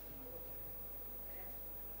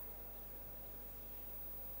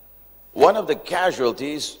 One of the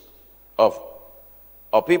casualties of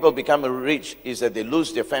people becoming rich is that they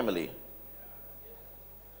lose their family.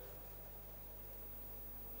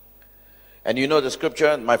 And you know the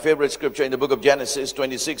scripture, my favorite scripture in the book of Genesis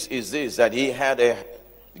 26 is this, that he had a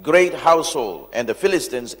great household and the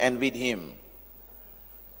Philistines envied him.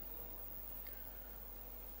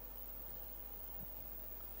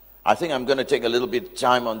 I think I'm going to take a little bit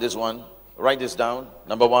time on this one. Write this down.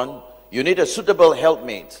 Number 1, you need a suitable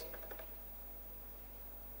helpmate.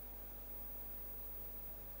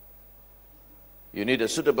 You need a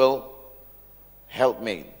suitable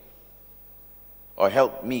helpmate, or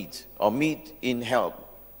helpmeet, or meet in help,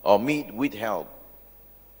 or meet with help.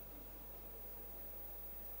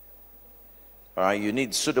 All right, you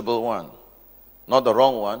need suitable one, not the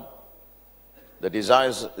wrong one. The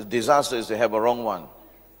disaster is to have a wrong one.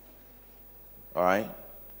 All right?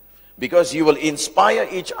 Because you will inspire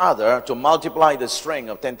each other to multiply the strength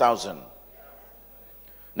of 10,000.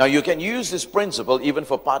 Now you can use this principle even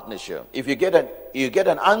for partnership. If you get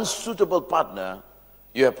an unsuitable partner,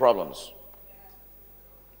 you have problems.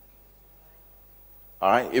 All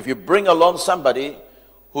right? If you bring along somebody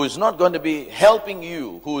who is not going to be helping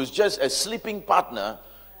you, who is just a sleeping partner,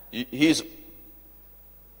 he's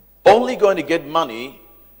only going to get money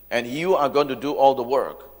and you are going to do all the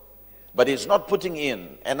work. But he's not putting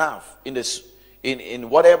in enough in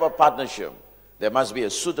whatever partnership. There must be a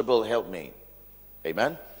suitable helpmate.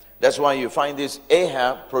 Amen? That's why you find this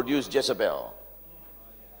Ahab produced Jezebel.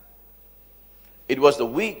 It was the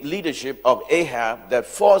weak leadership of Ahab that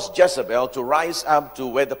forced Jezebel to rise up to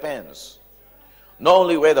wear the pants. Not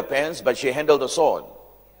only wear the pants, but she handled the sword.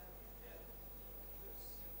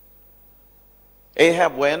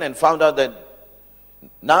 Ahab went and found out that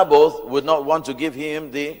Naboth would not want to give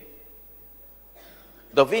him the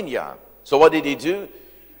vineyard. So what did he do?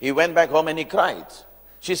 He went back home and he cried.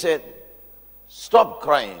 She said, stop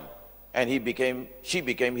crying. And she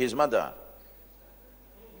became his mother.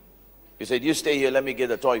 He said, you stay here, let me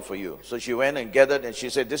get a toy for you. So she went and gathered, and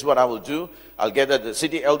she said, this is what I will do. I'll gather the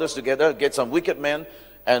city elders together, get some wicked men,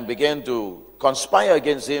 and began to conspire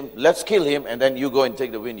against him. Let's kill him, and then you go and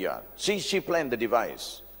take the vineyard. She planned the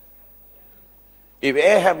device. If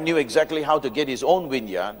Ahab knew exactly how to get his own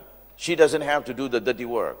vineyard, she doesn't have to do the dirty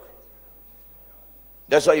work.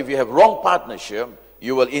 That's why if you have wrong partnership,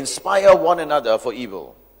 you will inspire one another for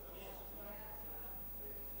evil.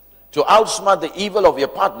 To outsmart the evil of your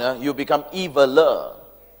partner, you become eviler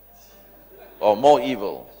or more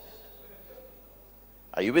evil.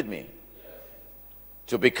 Are you with me?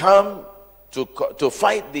 To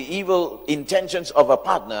fight the evil intentions of a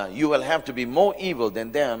partner, you will have to be more evil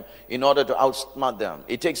than them in order to outsmart them.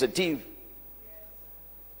 It takes a thief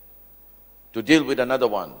to deal with another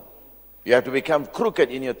one. You have to become crooked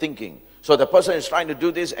in your thinking. So the person is trying to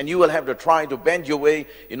do this, and you will have to try to bend your way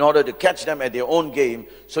in order to catch them at their own game.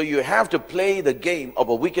 So you have to play the game of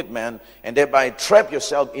a wicked man and thereby trap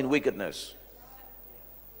yourself in wickedness.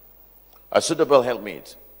 A suitable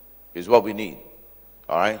helpmate is what we need.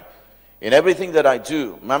 All right? In everything that I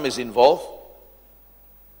do, mom is involved.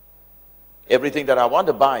 Everything that I want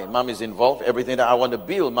to buy, mom is involved. Everything that I want to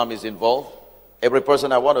build, mom is involved. Every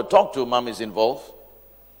person I want to talk to, mom is involved.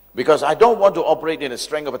 Because I don't want to operate in a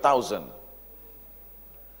strength of 1,000.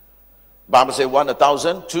 Bible says 1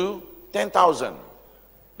 1,000, 2 10,000.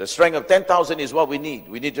 The strength of 10,000 is what we need.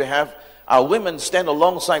 We need to have our women stand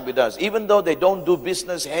alongside with us, even though they don't do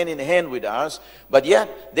business hand in hand with us, but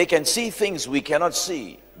yet they can see things we cannot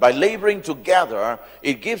see. By laboring together,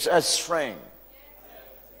 it gives us strength.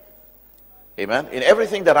 Amen. In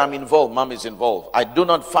everything that I'm involved, mom is involved. I do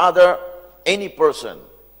not father any person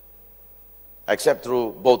except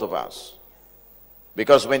through both of us.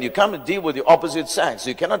 Because when you come and deal with the opposite sex,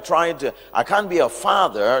 you cannot I can't be a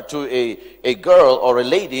father to a girl or a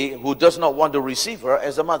lady who does not want to receive her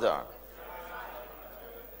as a mother.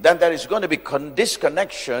 Then there is going to be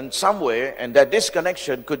disconnection somewhere, and that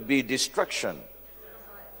disconnection could be destruction.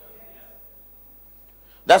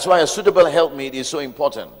 That's why a suitable helpmeet is so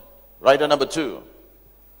important. Writer number 2.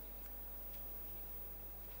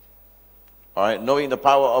 All right, knowing the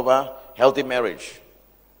power of a healthy marriage.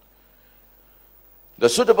 The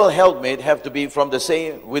suitable helpmate have to be with the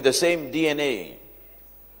same DNA.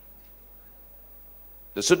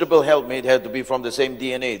 The suitable helpmate had to be from the same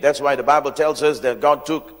DNA. That's why the Bible tells us that God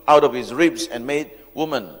took out of his ribs and made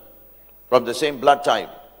woman from the same blood type.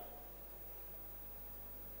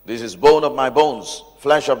 This is bone of my bones,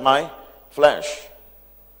 flesh of my flesh.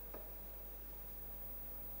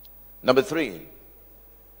 Number 3.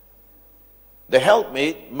 The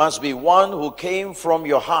helpmate must be one who came from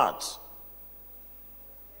your heart.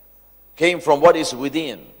 Came from what is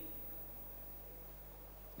within.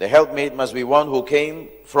 The helpmate must be one who came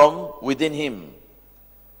from within him,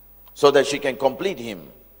 so that she can complete him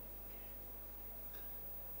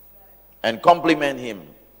and complement him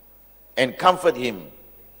and comfort him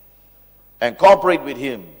and cooperate with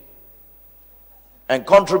him and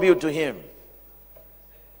contribute to him.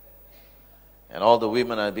 And all the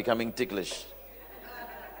women are becoming ticklish.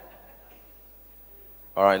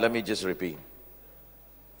 All right, let me just repeat.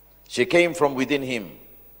 She came from within him,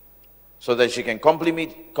 so that she can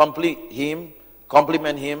compliment him,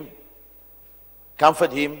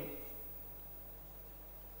 comfort him,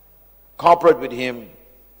 cooperate with him,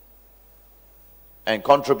 and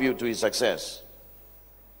contribute to his success.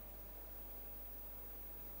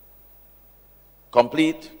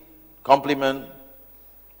 Complete, complement,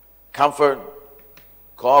 comfort,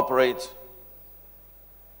 cooperate,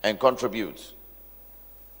 and contribute.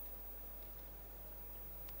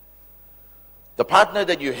 The partner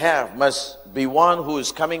that you have must be one who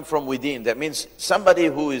is coming from within. That means somebody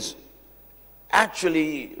who is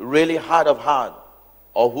actually really heart of heart,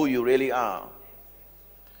 or who you really are.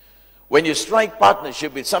 When you strike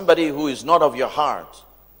partnership with somebody who is not of your heart,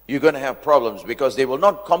 you're going to have problems, because they will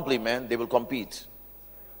not complement, they will compete.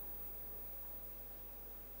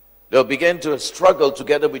 They'll begin to struggle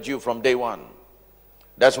together with you from day one.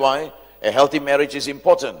 That's why a healthy marriage is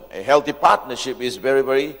important. A healthy partnership is very,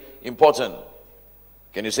 very important.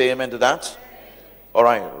 Can you say amen to that? All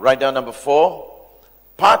right, write down number 4.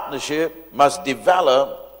 Partnership must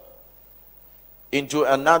develop into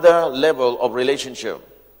another level of relationship.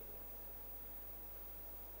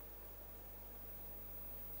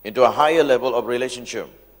 Into a higher level of relationship.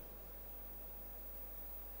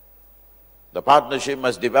 The partnership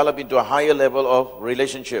must develop into a higher level of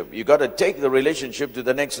relationship. You got to take the relationship to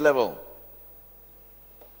the next level.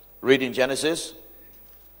 Read in Genesis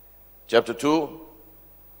chapter 2.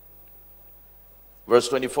 Verse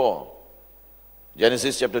 24.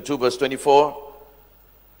 Genesis chapter 2 verse 24.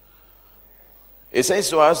 It says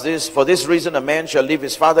to us this, for this reason a man shall leave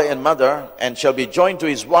his father and mother and shall be joined to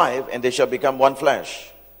his wife, and they shall become one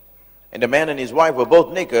flesh. And the man and his wife were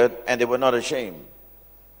both naked, and they were not ashamed.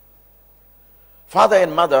 Father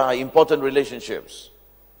and mother are important relationships.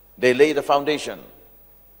 They lay the foundation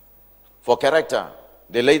for character.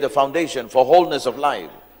 They lay the foundation for wholeness of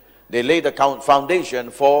life. They lay the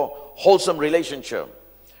foundation for wholesome relationship.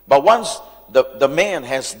 But once the man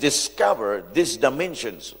has discovered these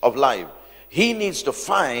dimensions of life, he needs to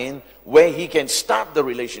find where he can start the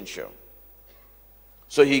relationship.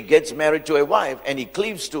 So he gets married to a wife and he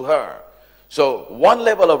cleaves to her. So one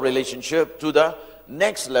level of relationship to the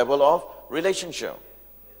next level of relationship.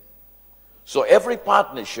 So every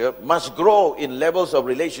partnership must grow in levels of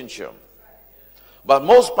relationship. But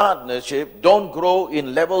most partnerships don't grow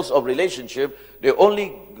in levels of relationship. They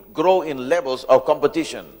only grow in levels of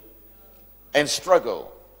competition and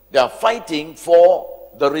struggle. They are fighting for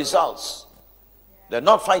the results. They're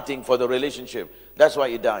not fighting for the relationship. That's why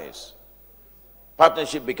it dies.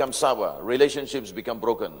 Partnership becomes sour. Relationships become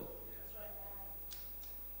broken.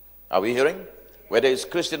 Are we hearing? Whether it's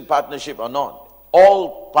Christian partnership or not,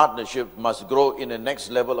 all partnership must grow in the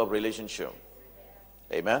next level of relationship.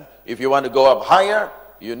 Amen. If you want to go up higher,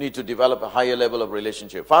 you need to develop a higher level of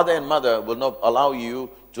relationship. Father and mother will not allow you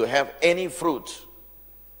to have any fruit.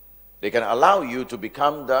 They can allow you to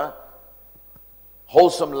become the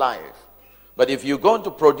wholesome life. But if you're going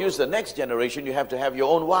to produce the next generation, you have to have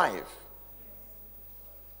your own wife.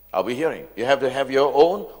 Are we hearing? You have to have your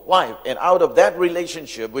own wife. And out of that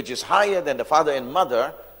relationship, which is higher than the father and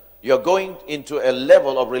mother, you're going into a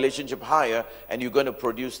level of relationship higher, and you're going to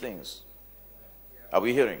produce things. Are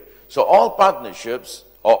we hearing? So all partnerships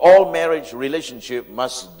or all marriage relationship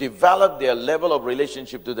must develop their level of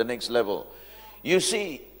relationship to the next level. You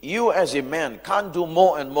see, you as a man can't do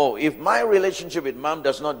more and more. If my relationship with mom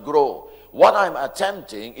does not grow, what I'm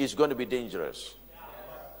attempting is going to be dangerous.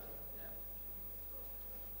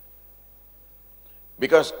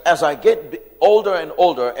 Because as I get older and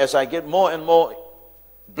older, as I get more and more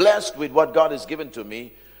blessed with what God has given to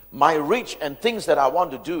me, my reach and things that I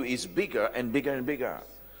want to do is bigger and bigger and bigger.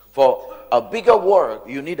 For a bigger work,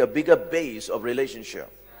 you need a bigger base of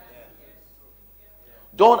relationship.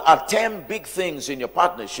 Don't attempt big things in your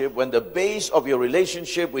partnership when the base of your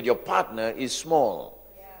relationship with your partner is small.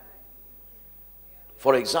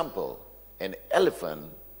 For example, an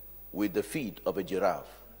elephant with the feet of a giraffe.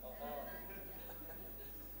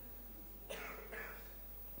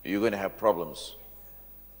 You're going to have problems.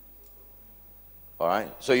 All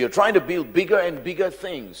right? So you're trying to build bigger and bigger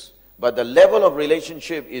things, but the level of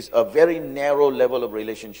relationship is a very narrow level of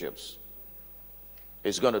relationships.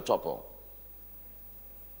 It's going to topple.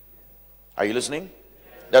 Are you listening?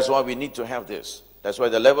 That's why we need to have this. That's why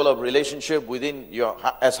the level of relationship within your,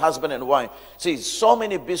 as husband and wife. See, so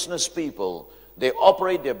many business people, they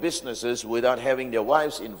operate their businesses without having their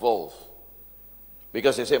wives involved.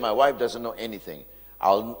 Because they say, my wife doesn't know anything.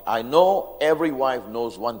 I know every wife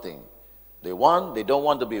knows one thing. They don't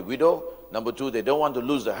want to be a widow. Number two, they don't want to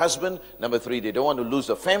lose the husband. Number three, they don't want to lose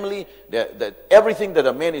the family. That everything that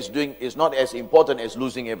a man is doing is not as important as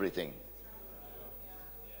losing everything.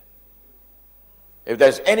 If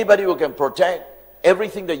there's anybody who can protect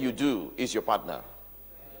everything that you do, is your partner,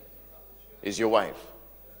 is your wife.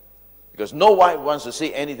 Because no wife wants to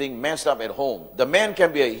see anything messed up at home. The man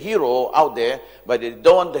can be a hero out there, but they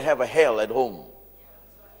don't want to have a hell at home.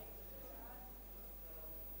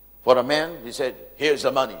 For a man, he said, here's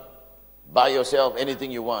the money. Buy yourself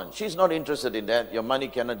anything you want. She's not interested in that. Your money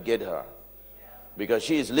cannot get her. Because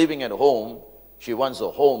she is living at home. She wants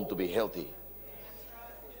the home to be healthy.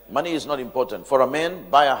 Money is not important. For a man,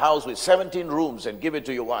 buy a house with 17 rooms and give it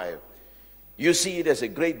to your wife. You see it as a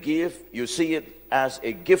great gift. You see it as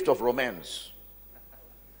a gift of romance.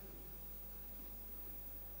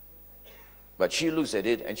 But she looks at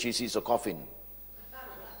it and she sees a coffin.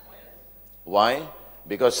 Why?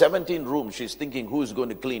 Because 17 rooms, she's thinking, who's going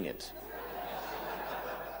to clean it?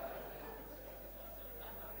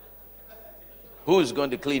 Who is going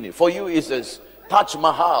to clean it? For you, it's a Taj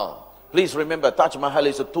Mahal. Please remember, Taj Mahal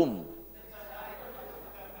is a tomb.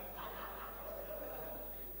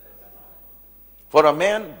 For a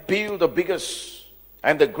man, build the biggest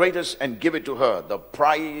and the greatest and give it to her. The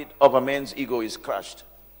pride of a man's ego is crushed.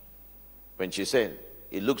 When she said,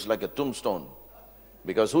 it looks like a tombstone.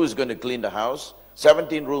 Because who is going to clean the house?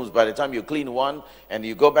 17 rooms. By the time you clean one and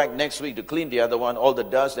you go back next week to clean the other one, all the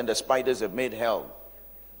dust and the spiders have made hell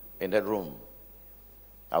in that room.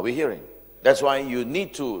 Are we hearing? That's why you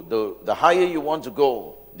need to, the higher you want to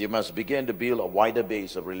go, you must begin to build a wider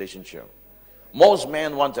base of relationship. Most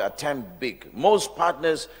men want to attempt big. Most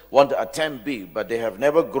partners want to attempt big, but they have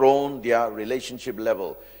never grown their relationship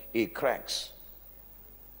level. It cracks.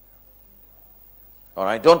 All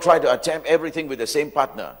right? Don't try to attempt everything with the same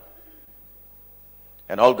partner.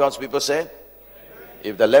 And all God's people said,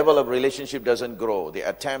 if the level of relationship doesn't grow, the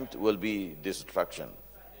attempt will be destruction.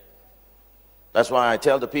 That's why I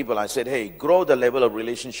tell the people, I said, hey, grow the level of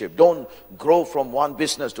relationship. Don't grow from one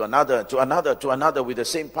business to another, to another, to another with the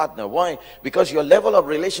same partner. Why? Because your level of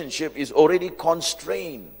relationship is already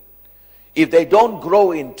constrained. If they don't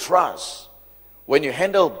grow in trust, when you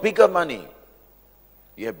handle bigger money,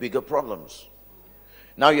 you have bigger problems.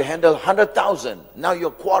 Now you handle 100,000, now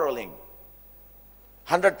you're quarreling.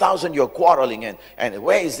 100,000 you're quarreling, and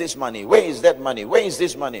where is this money? Where is that money? Where is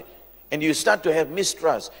this money? And you start to have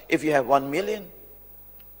mistrust. If you have 1 million,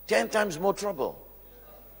 10 times more trouble.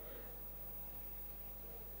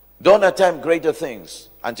 Don't attempt greater things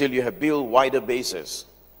until you have built wider bases,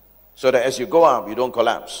 so that as you go up, you don't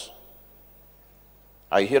collapse.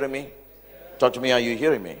 Are you hearing me? Talk to me, are you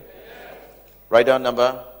hearing me? Write down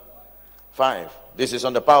number 5. This is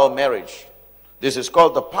on the power of marriage. This is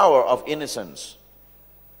called the power of innocence.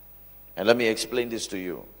 And let me explain this to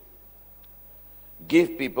you.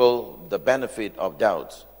 Give people the benefit of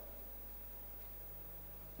doubt.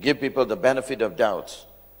 Give people the benefit of doubt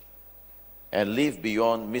and live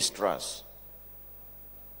beyond mistrust.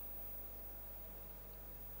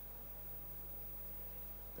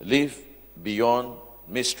 Live beyond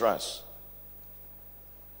mistrust.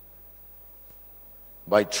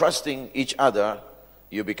 By trusting each other,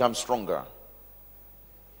 you become stronger.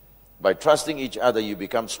 By trusting each other, you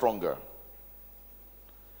become stronger.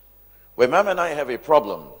 When Mom and I have a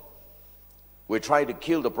problem, we try to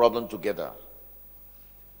kill the problem together.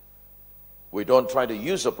 We don't try to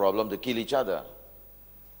use the problem to kill each other,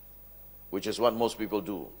 which is what most people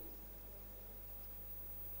do.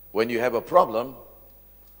 When you have a problem,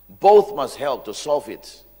 both must help to solve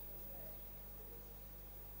it.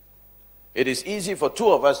 It is easy for two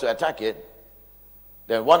of us to attack it,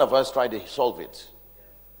 then one of us try to solve it.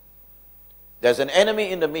 There's an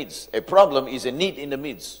enemy in the midst. A problem is a need in the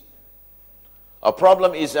midst. A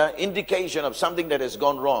problem is an indication of something that has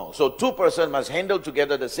gone wrong. So two persons must handle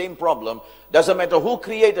together the same problem. Doesn't matter who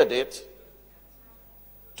created it.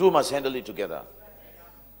 Two must handle it together.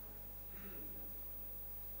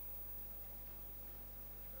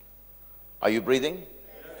 Are you breathing? Yes.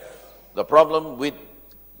 The problem with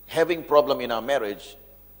having problem in our marriage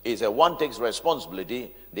is that one takes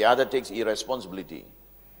responsibility, the other takes irresponsibility.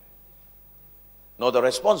 No, the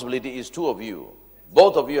responsibility is two of you.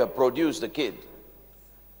 Both of you have produced the kid.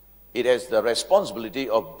 It has the responsibility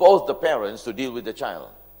of both the parents to deal with the child,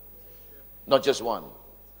 not just one.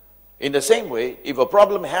 In the same way, if a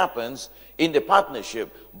problem happens in the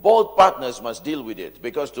partnership, both partners must deal with it,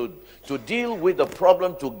 because to deal with the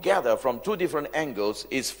problem together from two different angles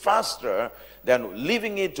is faster than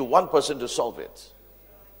leaving it to one person to solve it.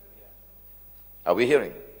 Are we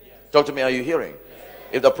hearing? Talk to me, are you hearing?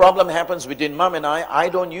 If the problem happens between Mom and I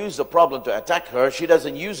don't use the problem to attack her. She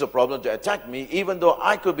doesn't use the problem to attack me, even though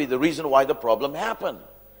I could be the reason why the problem happened.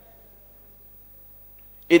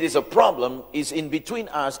 It is a problem, is in between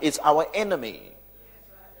us, it's our enemy.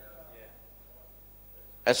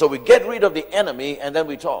 And so we get rid of the enemy and then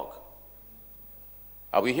we talk.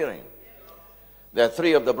 Are we hearing? There are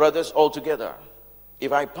three of the brothers all together.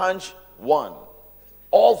 If I punch one,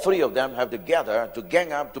 all three of them have to gather to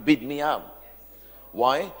gang up to beat me up.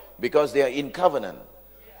 Why? Because they are in covenant.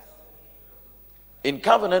 In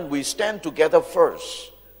covenant, we stand together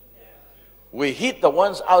first. We hit the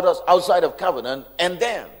ones outside of covenant, and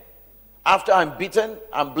then, after I'm beaten,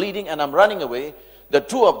 I'm bleeding, and I'm running away, the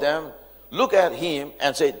two of them look at him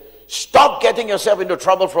and say, stop getting yourself into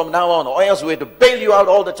trouble from now on, or else we have to bail you out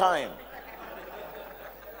all the time.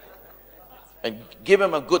 And give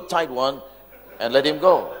him a good tight one, and let him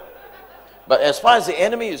go. But as far as the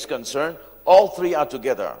enemy is concerned, all three are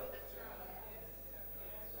together.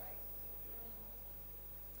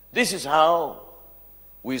 This is how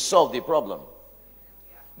we solve the problem.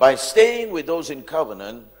 By staying with those in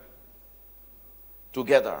covenant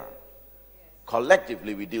together.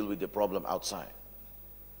 Collectively, we deal with the problem outside.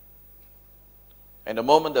 And the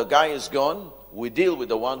moment the guy is gone, we deal with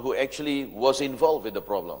the one who actually was involved with the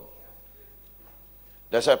problem.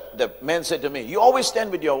 The man said to me, you always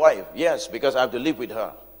stand with your wife. Yes, because I have to live with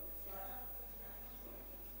her.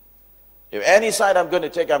 If any side I'm going to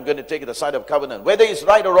take the side of covenant. Whether it's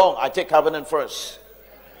right or wrong, I take covenant first.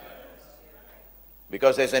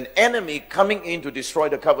 Because there's an enemy coming in to destroy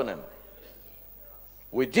the covenant.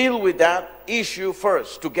 We deal with that issue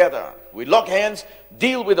first, together. we lock hands,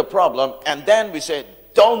 deal with the problem, and then we say,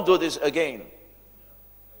 don't do this again.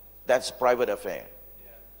 That's a private affair.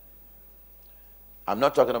 I'm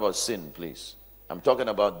not talking about sin, please. I'm talking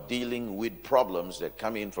about dealing with problems that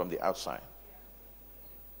come in from the outside.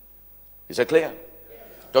 Is that clear?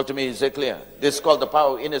 Talk to me, is that clear? This is called the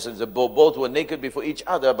power of innocence. They both were naked before each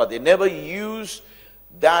other, but they never used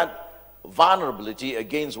that vulnerability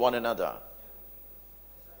against one another.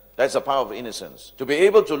 That's the power of innocence. To be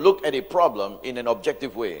able to look at a problem in an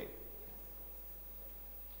objective way.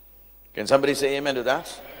 Can somebody say amen to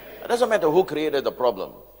that? It doesn't matter who created the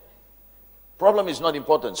problem. Problem is not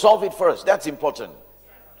important. Solve it first. That's important.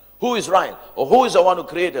 Who is right? Or who is the one who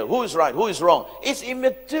created? Who is right? Who is wrong? It's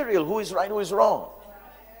immaterial who is right, who is wrong.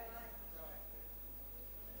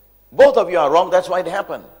 Both of you are wrong. That's why it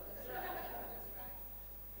happened.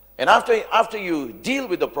 And after you deal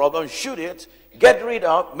with the problem, shoot it, get rid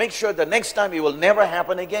of, make sure the next time it will never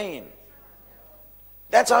happen again.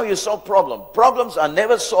 That's how you solve problems. Problems are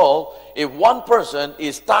never solved if one person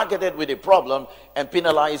is targeted with a problem and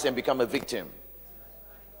penalized and become a victim.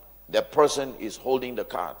 That person is holding the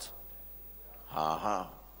card.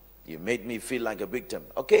 You made me feel like a victim.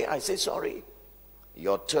 Okay, I say sorry.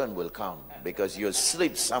 Your turn will come because you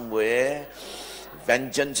sleep somewhere.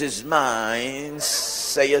 Vengeance is mine,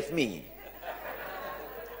 saith me.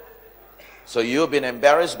 So you've been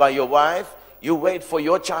embarrassed by your wife. You wait for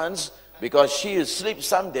your chance because she will sleep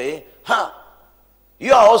someday.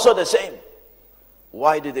 You are also the same.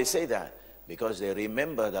 Why did they say that? Because they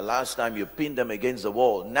remember the last time you pinned them against the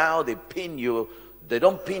wall. Now they pin you. They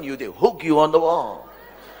don't pin you, they hook you on the wall.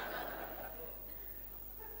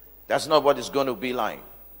 That's not what it's going to be like.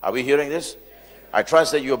 Are we hearing this? I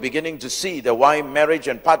trust that you're beginning to see that why marriage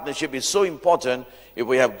and partnership is so important. If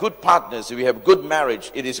we have good partners, if we have good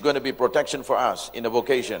marriage, it is going to be protection for us in the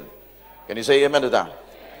vocation. Can you say amen to that?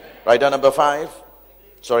 Write down number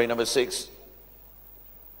 6.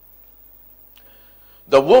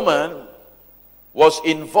 The woman was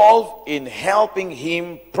involved in helping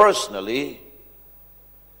him personally,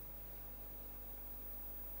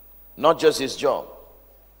 not just his job.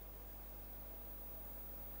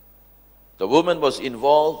 The woman was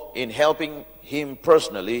involved in helping him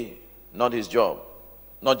personally, not his job,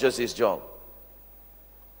 not just his job.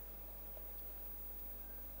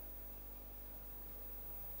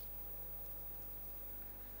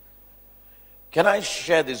 Can I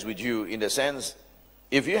share this with you in the sense,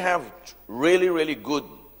 if you have really, really good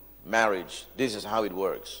marriage, this is how it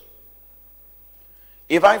works.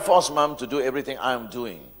 If I force mom to do everything I'm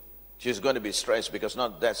doing, she's going to be stressed because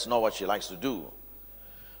that's not what she likes to do.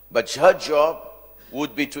 But her job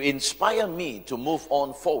would be to inspire me to move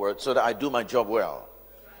on forward so that I do my job well.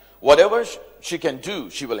 Whatever she can do,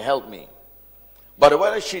 she will help me. But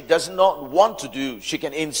whatever she does not want to do, she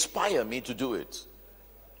can inspire me to do it.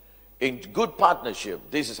 In good partnership,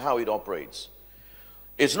 this is how it operates.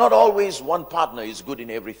 It's not always one partner is good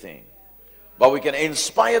in everything. But we can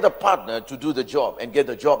inspire the partner to do the job and get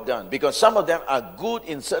the job done. Because some of them are good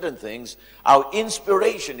in certain things. Our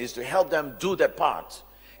inspiration is to help them do that part.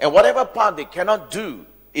 And whatever part they cannot do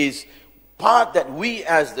is part that we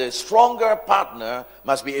as the stronger partner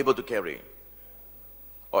must be able to carry.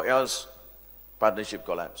 Or else partnership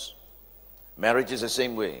collapse. Marriage is the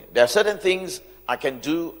same way. There are certain things I can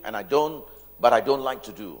do and I don't like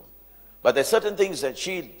to do. But there are certain things that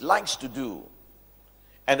she likes to do.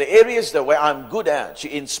 And the areas that where I'm good at,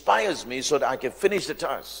 she inspires me so that I can finish the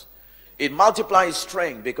task. It multiplies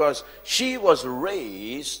strength because she was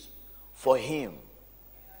raised for him.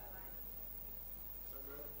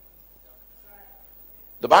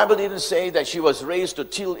 The Bible didn't say that she was raised to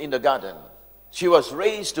till in the garden. She was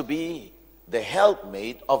raised to be the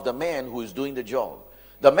helpmate of the man who is doing the job.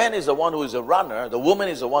 The man is the one who is a runner. The woman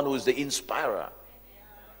is the one who is the inspirer.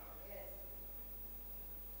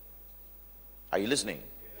 Are you listening?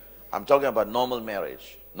 I'm talking about normal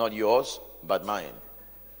marriage. Not yours, but mine.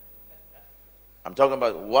 I'm talking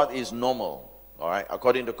about what is normal. All right,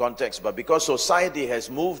 according to context. But because society has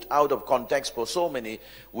moved out of context for so many,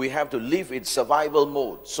 we have to live in survival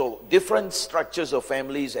mode. So different structures of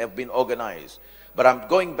families have been organized. But I'm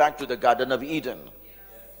going back to the Garden of Eden.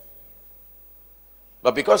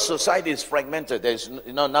 But because society is fragmented,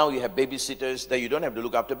 now you have babysitters that you don't have to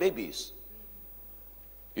look after babies.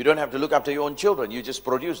 You don't have to look after your own children. You just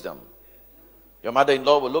produce them. Your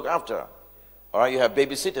mother-in-law will look after. All right, you have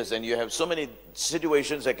babysitters and you have so many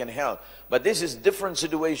situations that can help. But this is different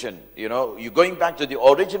situation. You know, you're going back to the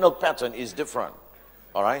original pattern is different.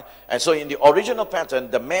 All right. And so in the original pattern,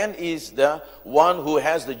 the man is the one who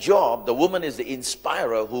has the job. The woman is the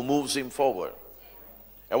inspirer who moves him forward.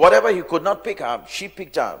 And whatever he could not pick up, she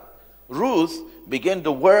picked up. Ruth began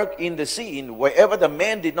to work in the scene. Wherever the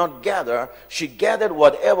man did not gather, she gathered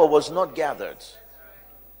whatever was not gathered.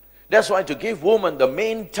 That's why to give woman the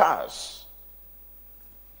main task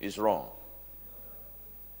is wrong.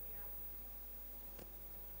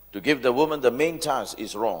 To give the woman the main task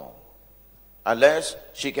is wrong, unless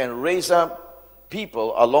she can raise up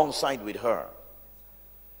people alongside with her.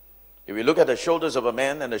 If you look at the shoulders of a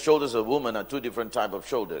man and the shoulders of a woman are two different types of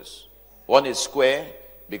shoulders. One is square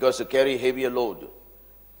because to carry heavier load.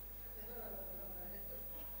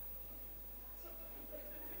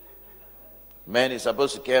 Man is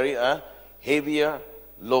supposed to carry a heavier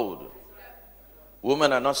load.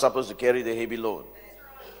 Women are not supposed to carry the heavy load.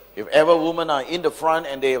 If ever women are in the front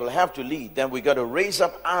and they will have to lead, then we got to raise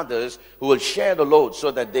up others who will share the load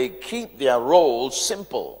so that they keep their roles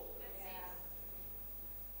simple.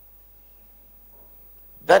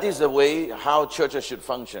 That is the way how churches should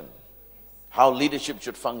function, how leadership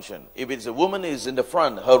should function. If it's a woman is in the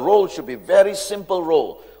front, her role should be very simple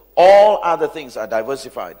role. All other things are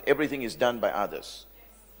diversified. Everything is done by others.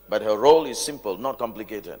 But her role is simple, not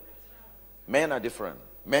complicated. Men are different.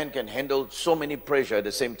 Men can handle so many pressure at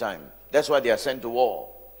the same time. That's why they are sent to war.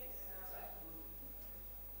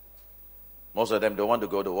 Most of them don't want to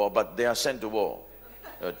go to war, but they are sent to war.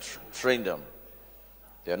 Train them.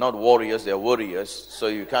 They are not warriors, they are warriors. So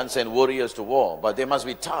you can't send warriors to war, but they must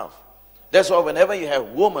be tough. That's why whenever you have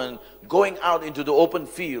women going out into the open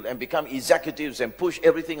field and become executives and push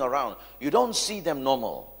everything around, you don't see them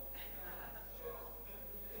normal.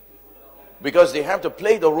 Because they have to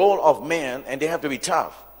play the role of man and they have to be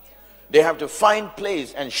tough. They have to find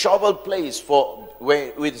place and shovel place for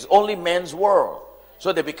where it's only man's world.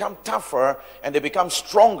 So they become tougher and they become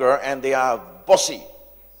stronger and they are bossy.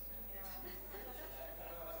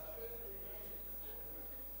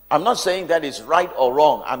 I'm not saying that is right or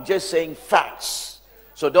wrong. I'm just saying facts.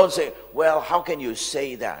 So don't say, well, how can you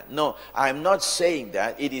say that? No, I'm not saying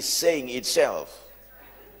that. It is saying itself.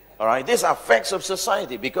 All right, these are facts of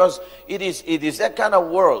society because it is that kind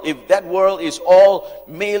of world. If that world is all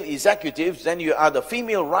male executives, then you are the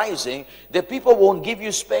female rising, the people won't give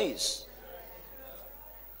you space.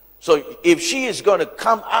 So if she is going to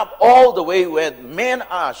come up all the way where men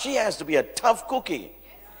are, she has to be a tough cookie.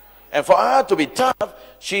 And for her to be tough,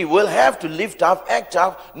 she will have to live tough, act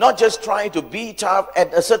tough, not just try to be tough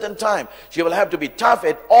at a certain time. She will have to be tough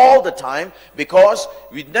at all the time because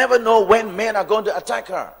we never know when men are going to attack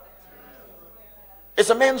her. It's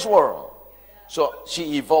a man's world. So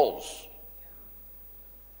she evolves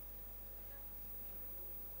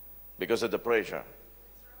because of the pressure.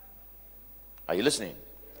 Are you listening?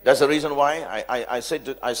 That's the reason why I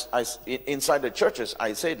said inside the churches,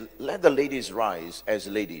 I said, let the ladies rise as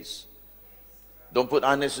ladies. Don't put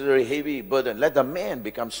unnecessary heavy burden. Let the men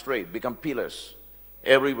become straight, become pillars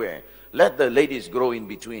everywhere. Let the ladies grow in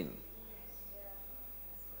between.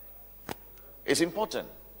 It's important.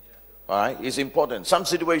 All right, it's important. Some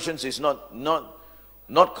situations is not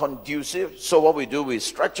conducive. So what we do, we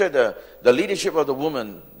structure the leadership of the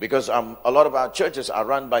woman because a lot of our churches are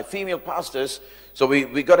run by female pastors. So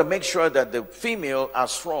we got to make sure that the female are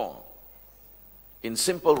strong in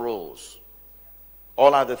simple roles.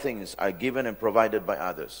 All other things are given and provided by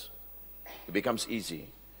others. It becomes easy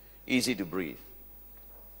to breathe.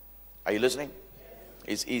 Are you listening?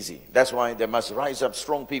 It's easy. That's why there must rise up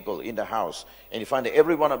strong people in the house. And you find that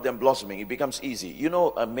every one of them blossoming, it becomes easy. You know,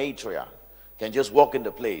 a matriarch can just walk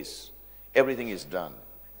into place. Everything is done.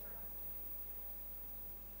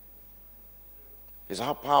 It's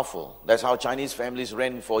how powerful. That's how Chinese families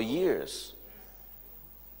ran for years.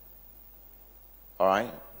 All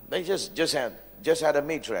right? They just had a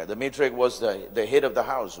matriarch. The matriarch was the head of the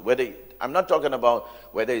house. I'm not talking about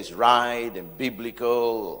whether it's right and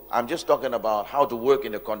biblical. I'm just talking about how to work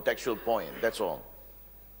in a contextual point. That's all.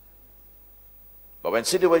 But when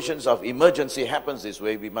situations of emergency happens this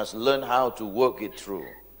way, we must learn how to work it through.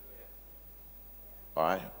 All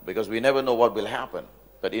right? Because we never know what will happen.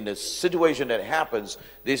 But in a situation that happens,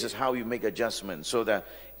 this is how you make adjustments so that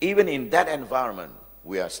even in that environment,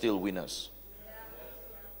 we are still winners.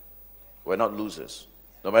 We're not losers.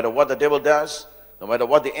 No matter what the devil does, no matter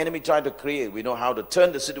what the enemy tried to create, we know how to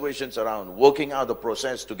turn the situations around, working out the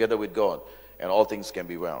process together with God, and all things can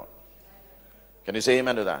be well. Can you say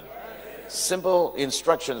amen to that? Yes. Simple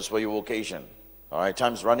instructions for your vocation. All right,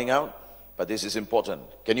 time's running out, but this is important.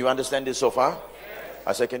 Can you understand this so far? Yes.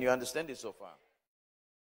 I said, can you understand this so far?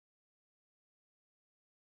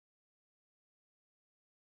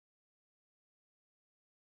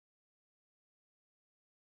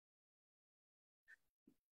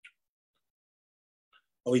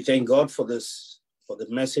 We thank God for this, for the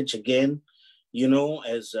message again.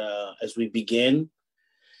 as we began.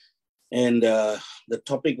 And the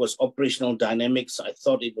topic was operational dynamics. I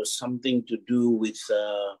thought it was something to do with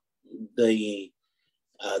the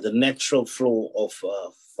natural flow of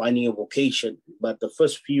finding a vocation. But the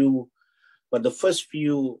first few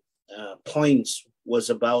points was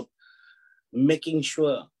about making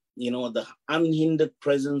sure, the unhindered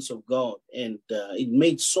presence of God. And it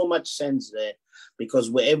made so much sense there,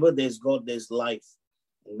 because wherever there's God, there's life.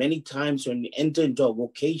 And many times when we enter into a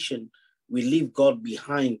vocation, we leave God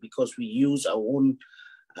behind because we use our own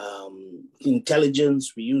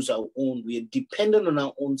intelligence. We are dependent on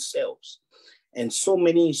our own selves. And so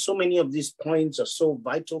many of these points are so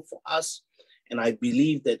vital for us. And I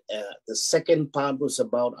believe that the second part was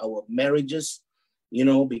about our marriages,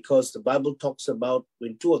 because the Bible talks about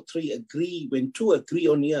when two agree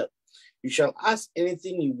on the earth, you shall ask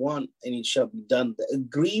anything you want and it shall be done. The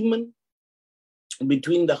agreement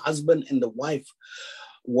between the husband and the wife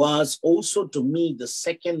was also, to me, the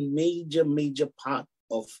second major part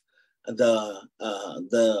of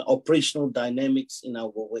the operational dynamics in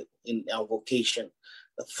our vocation.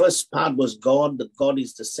 The first part was God. That God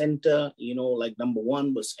is the center. Like number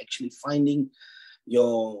one was actually finding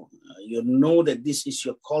that this is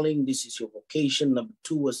your calling, this is your vocation. Number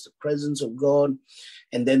two was the presence of God.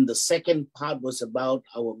 And then the second part was about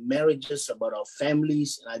our marriages, about our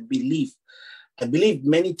families. And I believe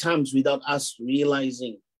many times without us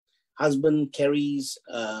realizing, husband carries,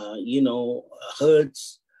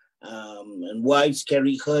 hurts, and wives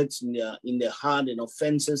carry hurts in their heart and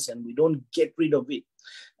offenses, and we don't get rid of it.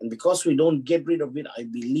 And because we don't get rid of it, I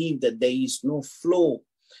believe that there is no flow.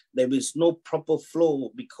 There is no proper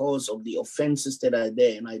flow because of the offenses that are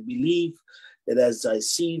there. And I believe that as I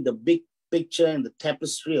see the big picture and the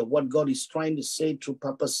tapestry of what God is trying to say through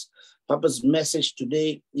Papa's message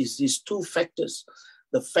today, is these two factors: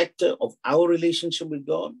 the factor of our relationship with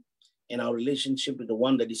God and our relationship with the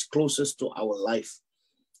one that is closest to our life.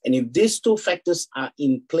 And if these two factors are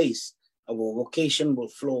in place, our vocation will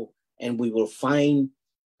flow, and we will find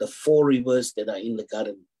the four rivers that are in the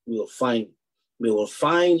garden. We will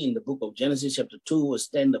find in the book of Genesis chapter 2 verse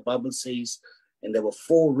 10, the Bible says, and there were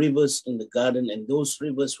four rivers in the garden, and those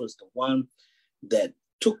rivers was the one that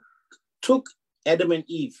took Adam and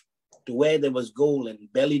Eve to where there was gold and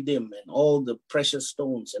bellydim and all the precious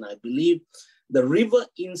stones. And I believe the river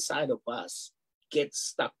inside of us gets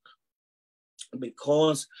stuck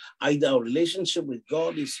because either our relationship with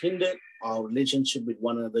God is hindered or our relationship with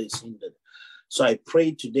one another is hindered. So I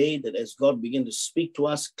pray today that as God begin to speak to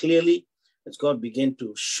us clearly, as God begin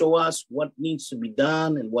to show us what needs to be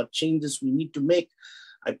done and what changes we need to make,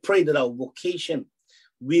 I pray that our vocation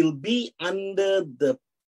will be under the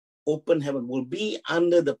open heaven, will be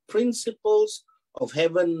under the principles of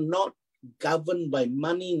heaven, not governed by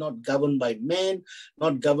money, not governed by man,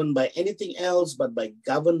 not governed by anything else, but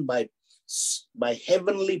governed by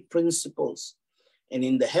heavenly principles. And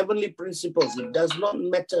in the heavenly principles, it does not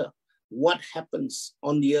matter what happens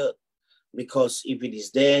on the earth, because if it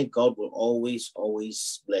is there, God will always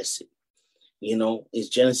bless it. It's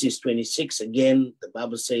Genesis 26 again. The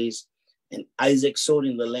Bible says, and Isaac sowed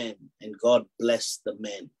in the land, and God blessed the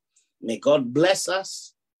man. May God bless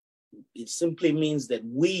us. It simply means that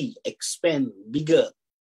we expand bigger,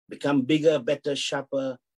 become bigger, better,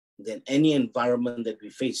 sharper than any environment that we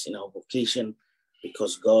face in our vocation,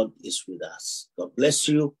 because God is with us. God bless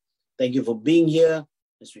you. Thank you for being here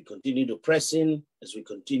as we continue to press in, as we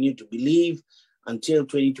continue to believe until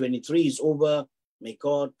 2023 is over. May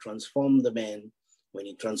God transform the man. When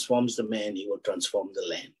he transforms the man, he will transform the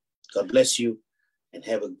land. God bless you and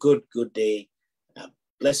have a good day.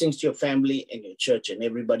 Blessings to your family and your church and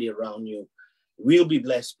everybody around you. We'll be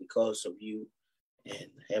blessed because of you,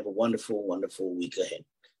 and have a wonderful week ahead.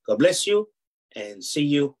 God bless you, and see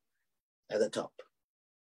you at the top.